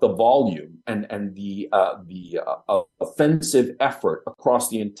essentially upped the volume and the offensive effort across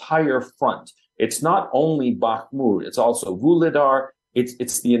the entire front. It's not only Bakhmut, it's also Vuhledar.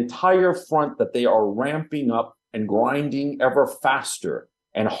 It's the entire front that they are ramping up and grinding ever faster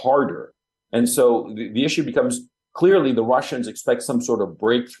and harder. And so the issue becomes, clearly the Russians expect some sort of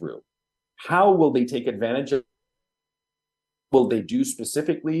breakthrough. How will they take advantage of it? Will they do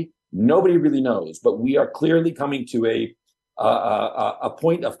specifically? Nobody really knows, but we are clearly coming to a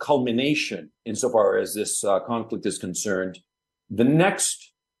point of culmination insofar as this conflict is concerned. The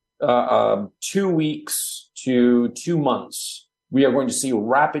next 2 weeks to 2 months, we are going to see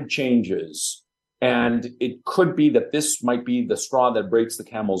rapid changes. And it could be that this might be the straw that breaks the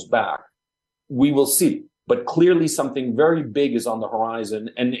camel's back. We will see. But clearly something very big is on the horizon,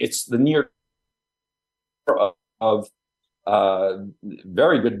 and it's the near of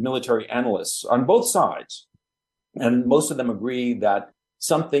very good military analysts on both sides. And most of them agree that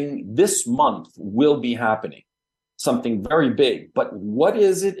something this month will be happening, something very big. But what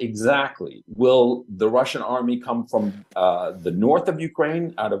is it exactly? Will the Russian army come from the north of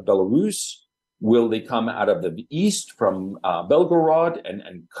Ukraine, out of Belarus? Will they come out of the east from Belgorod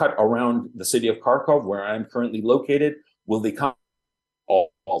and cut around the city of Kharkov, where I'm currently located? Will they come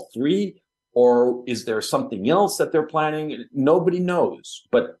all three? Or is there something else that they're planning? Nobody knows.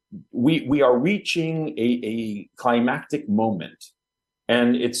 But we are reaching a climactic moment,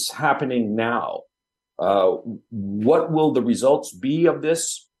 and it's happening now. What will the results be of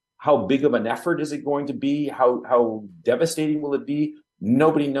this? How big of an effort is it going to be? How devastating will it be?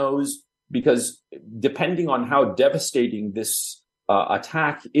 Nobody knows, because depending on how devastating this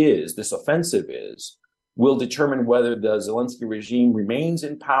attack is, this offensive is, will determine whether the Zelensky regime remains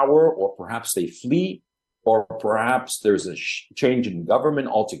in power, or perhaps they flee, or perhaps there's a change in government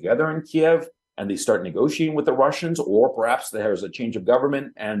altogether in Kiev and they start negotiating with the Russians, or perhaps there's a change of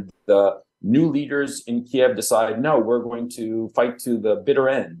government and the new leaders in Kiev decide, no, we're going to fight to the bitter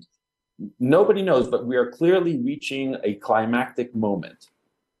end. Nobody knows, but we are clearly reaching a climactic moment.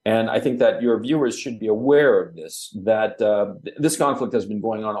 And I think that your viewers should be aware of this, that this conflict has been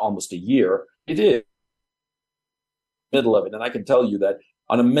going on almost a year. It is middle of it. And I can tell you that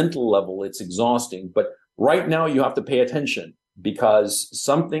on a mental level, it's exhausting. But right now, you have to pay attention, because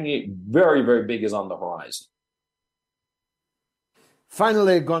something very, very big is on the horizon.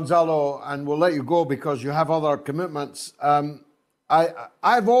 Finally, Gonzalo, and we'll let you go because you have other commitments.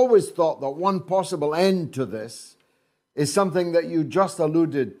 I've always thought that one possible end to this is something that you just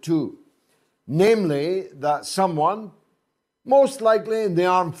alluded to, namely that someone, most likely in the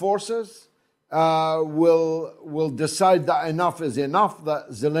armed forces, will decide that enough is enough, that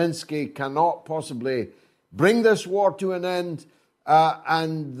Zelensky cannot possibly bring this war to an end,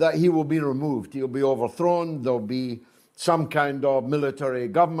 and that he will be removed. He'll be overthrown. There'll be some kind of military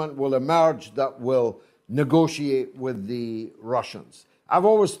government will emerge that will negotiate with the Russians. I've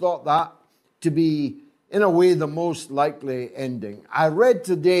always thought that to be, in a way, the most likely ending. I read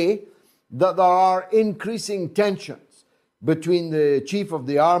today that there are increasing tensions between the chief of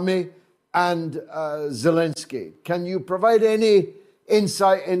the army and Zelensky. Can you provide any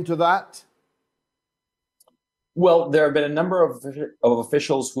insight into that? Well, there have been a number of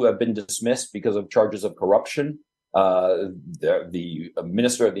officials who have been dismissed because of charges of corruption. The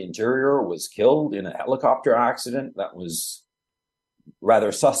Minister of the Interior was killed in a helicopter accident that was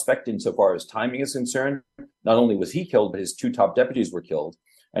rather suspect insofar as timing is concerned. Not only was he killed, but his two top deputies were killed.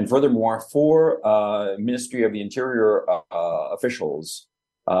 And furthermore, 4 Ministry of the Interior officials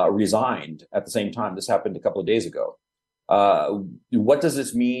resigned at the same time. This happened a couple of days ago. What does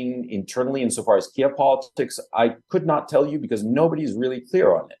this mean internally insofar as Kiev politics? I could not tell you because nobody's really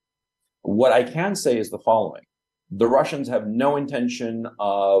clear on it. What I can say is the following. The Russians have no intention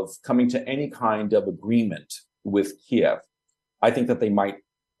of coming to any kind of agreement with Kiev. I think that they might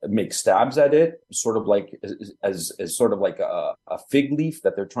make stabs at it, sort of like as sort of like a fig leaf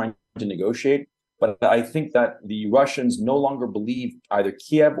that they're trying to negotiate. But I think that the Russians no longer believe either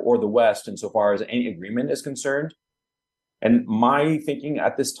Kiev or the West insofar as any agreement is concerned. And my thinking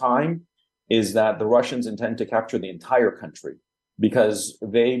at this time is that the Russians intend to capture the entire country because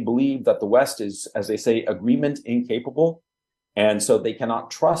they believe that the West is, as they say, agreement incapable. And so they cannot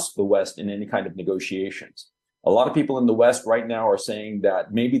trust the West in any kind of negotiations. A lot of people in the West right now are saying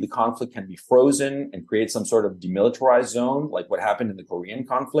that maybe the conflict can be frozen and create some sort of demilitarized zone, like what happened in the Korean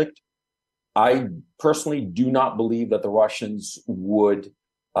conflict. I personally do not believe that the Russians would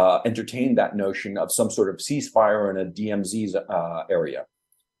entertain that notion of some sort of ceasefire in a DMZ area.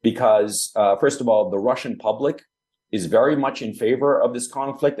 Because, first of all, the Russian public is very much in favor of this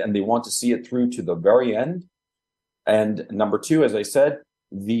conflict and they want to see it through to the very end. And number two, as I said,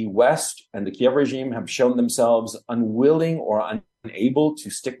 the West and the Kiev regime have shown themselves unwilling or unable to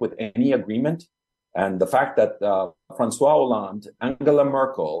stick with any agreement. And the fact that Francois Hollande, Angela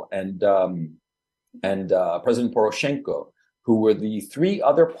Merkel, and President Poroshenko, who were the 3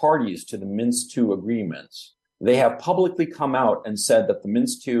 other parties to the Minsk II agreements, they have publicly come out and said that the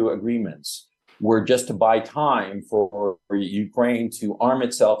Minsk II agreements were just to buy time for Ukraine to arm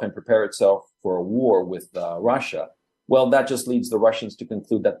itself and prepare itself for a war with Russia. Well, that just leads the Russians to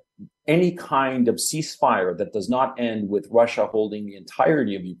conclude that any kind of ceasefire that does not end with Russia holding the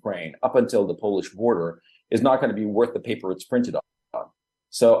entirety of Ukraine up until the Polish border is not going to be worth the paper it's printed on.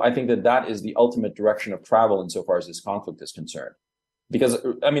 So I think that that is the ultimate direction of travel insofar as this conflict is concerned. Because,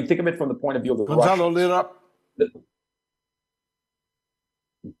 I mean, think of it from the point of view of the Gonzalo Russians. Lira.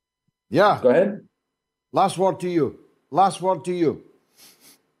 Yeah. Go ahead. Last word to you. Last word to you.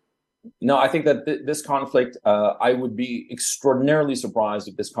 No, I think that this conflict, I would be extraordinarily surprised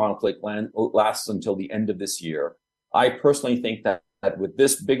if this conflict lasts until the end of this year. I personally think that with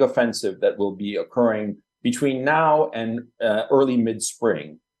this big offensive that will be occurring between now and early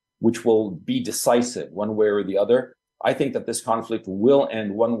mid-spring, which will be decisive one way or the other, I think that this conflict will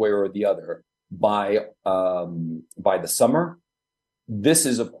end one way or the other by the summer. This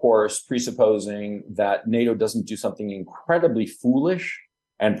is, of course, presupposing that NATO doesn't do something incredibly foolish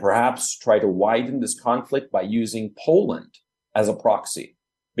and perhaps try to widen this conflict by using Poland as a proxy,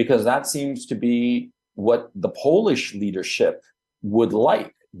 because that seems to be what the Polish leadership would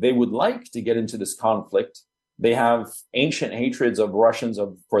like. They would like to get into this conflict. They have ancient hatreds of Russians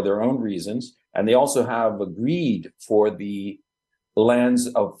for their own reasons, and they also have agreed for the lands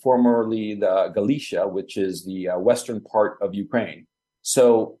of formerly the Galicia, which is the western part of Ukraine.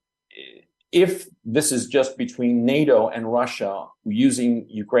 So if this is just between NATO and Russia using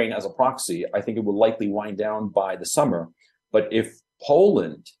Ukraine as a proxy, I think it will likely wind down by the summer. But if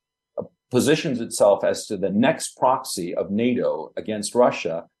Poland positions itself as to the next proxy of NATO against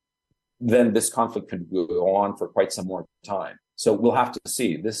Russia, then this conflict could go on for quite some more time. So we'll have to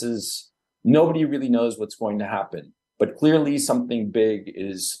see. Nobody really knows what's going to happen, but clearly something big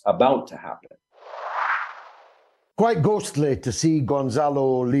is about to happen. Quite ghostly to see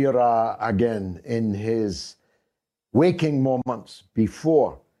Gonzalo Lira again in his waking moments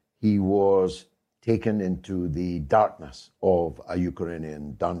before he was taken into the darkness of a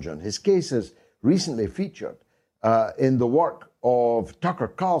Ukrainian dungeon. His case is recently featured in the work of Tucker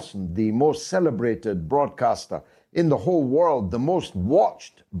Carlson, the most celebrated broadcaster in the whole world, the most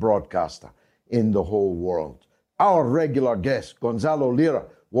watched broadcaster in the whole world. Our regular guest, Gonzalo Lira,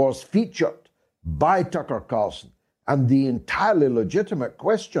 was featured by Tucker Carlson. And the entirely legitimate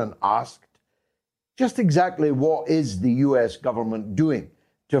question asked, just exactly what is the US government doing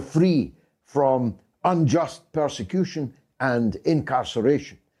to free from unjust persecution and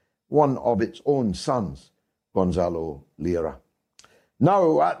incarceration? one of its own sons, Gonzalo Lira.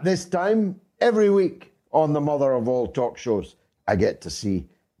 Now, at this time, every week on the Mother of All talk shows, I get to see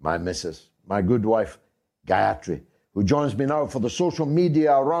my missus, my good wife, Gayatri, who joins me now for the social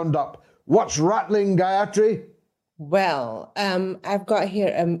media roundup. What's rattling, Gayatri? Well, I've got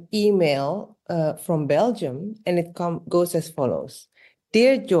here an email from Belgium, and it goes as follows.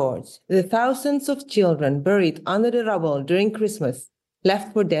 Dear George, the thousands of children buried under the rubble during Christmas,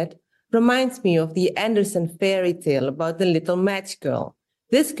 left for dead, reminds me of the Andersen fairy tale about the little match girl.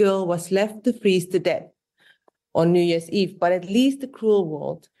 This girl was left to freeze to death on New Year's Eve, but at least the cruel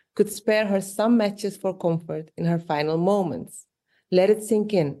world could spare her some matches for comfort in her final moments. Let it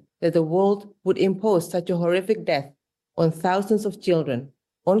sink in that the world would impose such a horrific death on thousands of children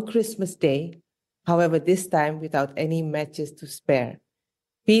on Christmas Day, however, this time without any matches to spare.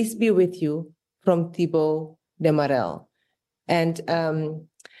 Peace be with you, from Thibaut Demarel. And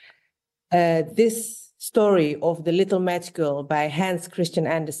this story of the Little Match Girl by Hans Christian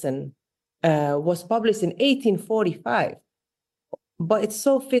Andersen was published in 1845, but it's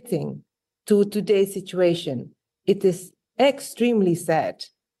so fitting to today's situation. It is extremely sad,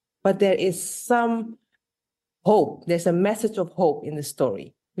 but there is some hope. There's a message of hope in the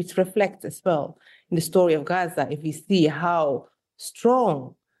story, which reflects as well in the story of Gaza. If we see how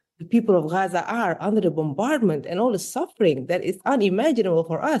strong the people of Gaza are under the bombardment and all the suffering that is unimaginable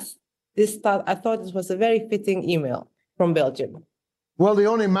for us. I thought this was a very fitting email from Belgium. Well, the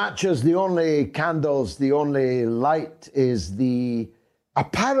only matches, the only candles, the only light is the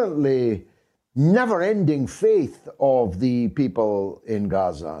apparently never-ending faith of the people in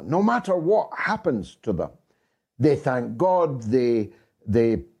Gaza. No matter what happens to them, they thank God, they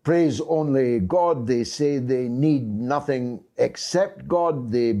praise only God, they say they need nothing except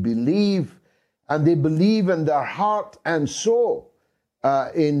God, they believe, and they believe in their heart and soul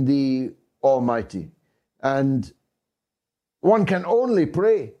in the Almighty. And one can only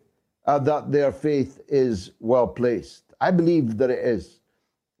pray that their faith is well placed. I believe that it is.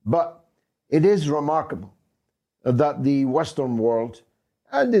 But it is remarkable that the Western world,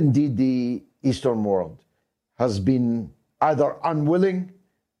 and indeed the Eastern world, has been either unwilling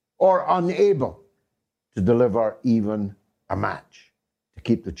or unable to deliver even a match to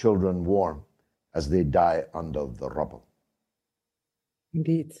keep the children warm as they die under the rubble.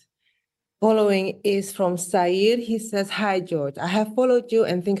 Indeed. Following is from Sair. He says, "Hi, George. I have followed you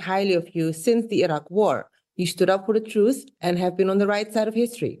and think highly of you since the Iraq War. You stood up for the truth and have been on the right side of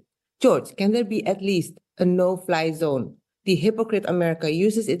history. George, can there be at least a no-fly zone? The hypocrite America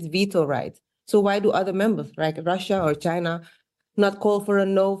uses its veto right. So why do other members like Russia or China not call for a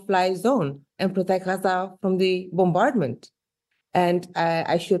no-fly zone and protect Gaza from the bombardment?" And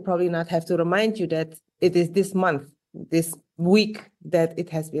I should probably not have to remind you that it is this month, this week, that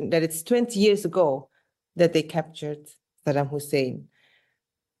it's 20 years ago that they captured Saddam Hussein.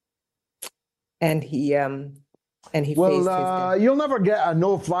 And he faced his death. You'll never get a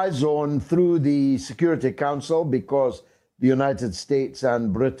no-fly zone through the Security Council because the United States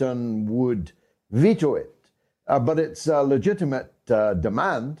and Britain would veto it. But it's a legitimate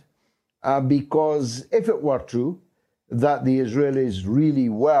demand because if it were true that the Israelis really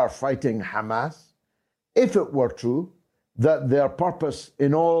were fighting Hamas, if it were true that their purpose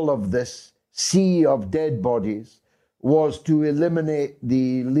in all of this sea of dead bodies was to eliminate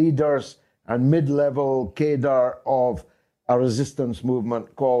the leaders and mid-level cadre of a resistance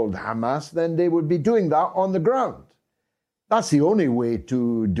movement called Hamas, then they would be doing that on the ground. That's the only way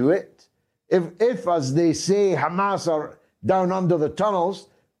to do it. If, as they say, Hamas are down under the tunnels,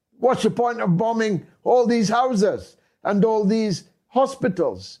 what's the point of bombing all these houses and all these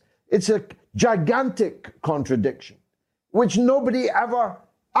hospitals? It's a gigantic contradiction, which nobody ever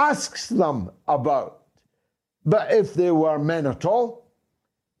asks them about. But if they were men at all,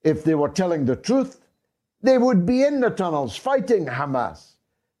 if they were telling the truth, they would be in the tunnels fighting Hamas.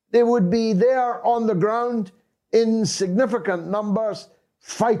 They would be there on the ground in significant numbers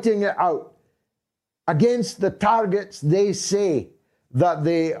fighting it out against the targets they say that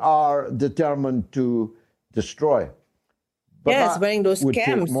they are determined to destroy. But yes, wearing those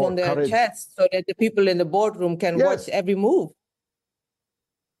cams on their chests so that the people in the boardroom can watch every move.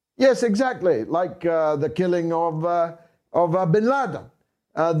 Yes, exactly. Like the killing of Bin Laden.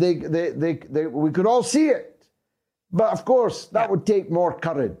 We could all see it. But of course, that would take more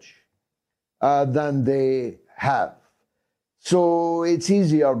courage than they have. So it's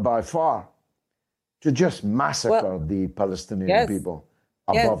easier by far to just massacre the Palestinian people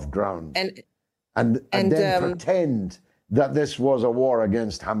above ground and then pretend that this was a war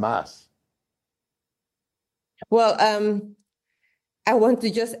against Hamas. Well, I want to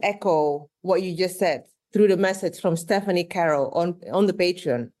just echo what you just said through the message from Stephanie Carroll on the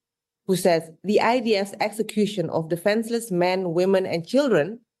Patreon, who says, the IDF's execution of defenseless men, women, and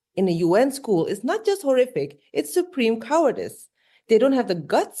children in a UN school is not just horrific, it's supreme cowardice. They don't have the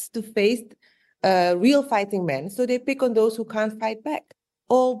guts to face real fighting men, so they pick on those who can't fight back.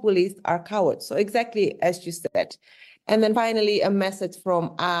 All bullies are cowards. So exactly as you said. And then finally, a message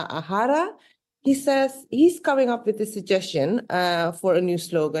from Ahara. He says he's coming up with a suggestion for a new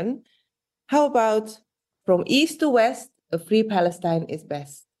slogan. How about from east to west, a free Palestine is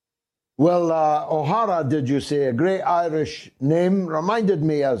best? Well, O'Hara, did you say? A great Irish name. Reminded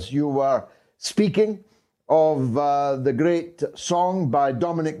me as you were speaking of the great song by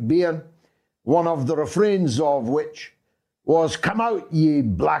Dominic Bean, one of the refrains of which was, "Come out, ye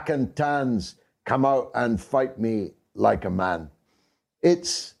black and tans, come out and fight me like a man."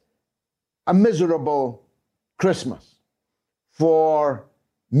 It's a miserable Christmas for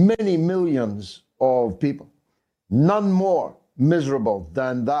many millions of people. None more miserable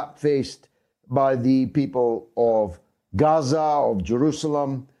than that faced by the people of Gaza, of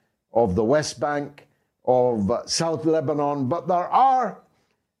Jerusalem, of the West Bank, of South Lebanon. But there are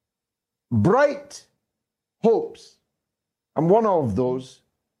bright hopes. And one of those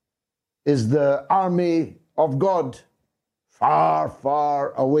is the army of God far,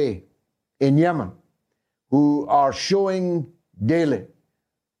 far away in Yemen, who are showing daily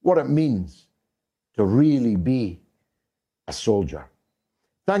what it means to really be a soldier.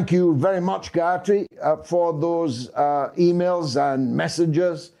 Thank you very much, Gayatri, for those emails and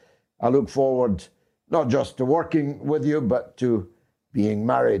messages. I look forward not just to working with you, but to being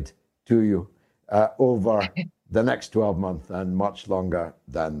married to you over the next 12 months and much longer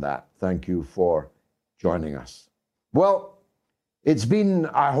than that. Thank you for joining us. Well, it's been,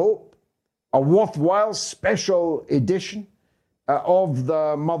 I hope, a worthwhile special edition of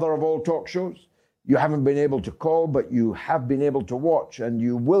the Mother of All Talk Shows. You haven't been able to call, but you have been able to watch, and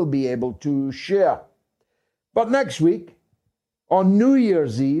you will be able to share. But next week, on New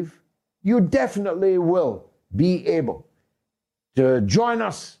Year's Eve, you definitely will be able to join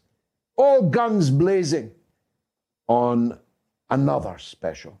us, all guns blazing, on another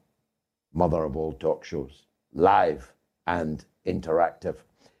special Mother of All Talk Shows, live and interactive.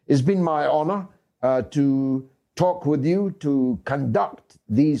 It's been my honor to talk with you, to conduct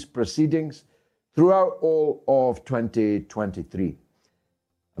these proceedings throughout all of 2023.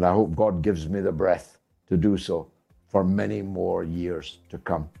 And I hope God gives me the breath to do so for many more years to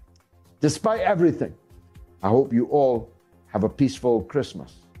come. Despite everything, I hope you all have a peaceful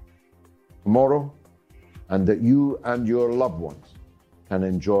Christmas tomorrow, and that you and your loved ones can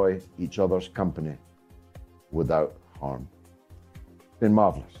enjoy each other's company without harm. It's been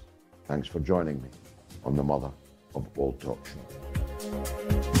marvelous. Thanks for joining me on the Mother of All Talk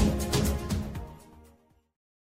Show.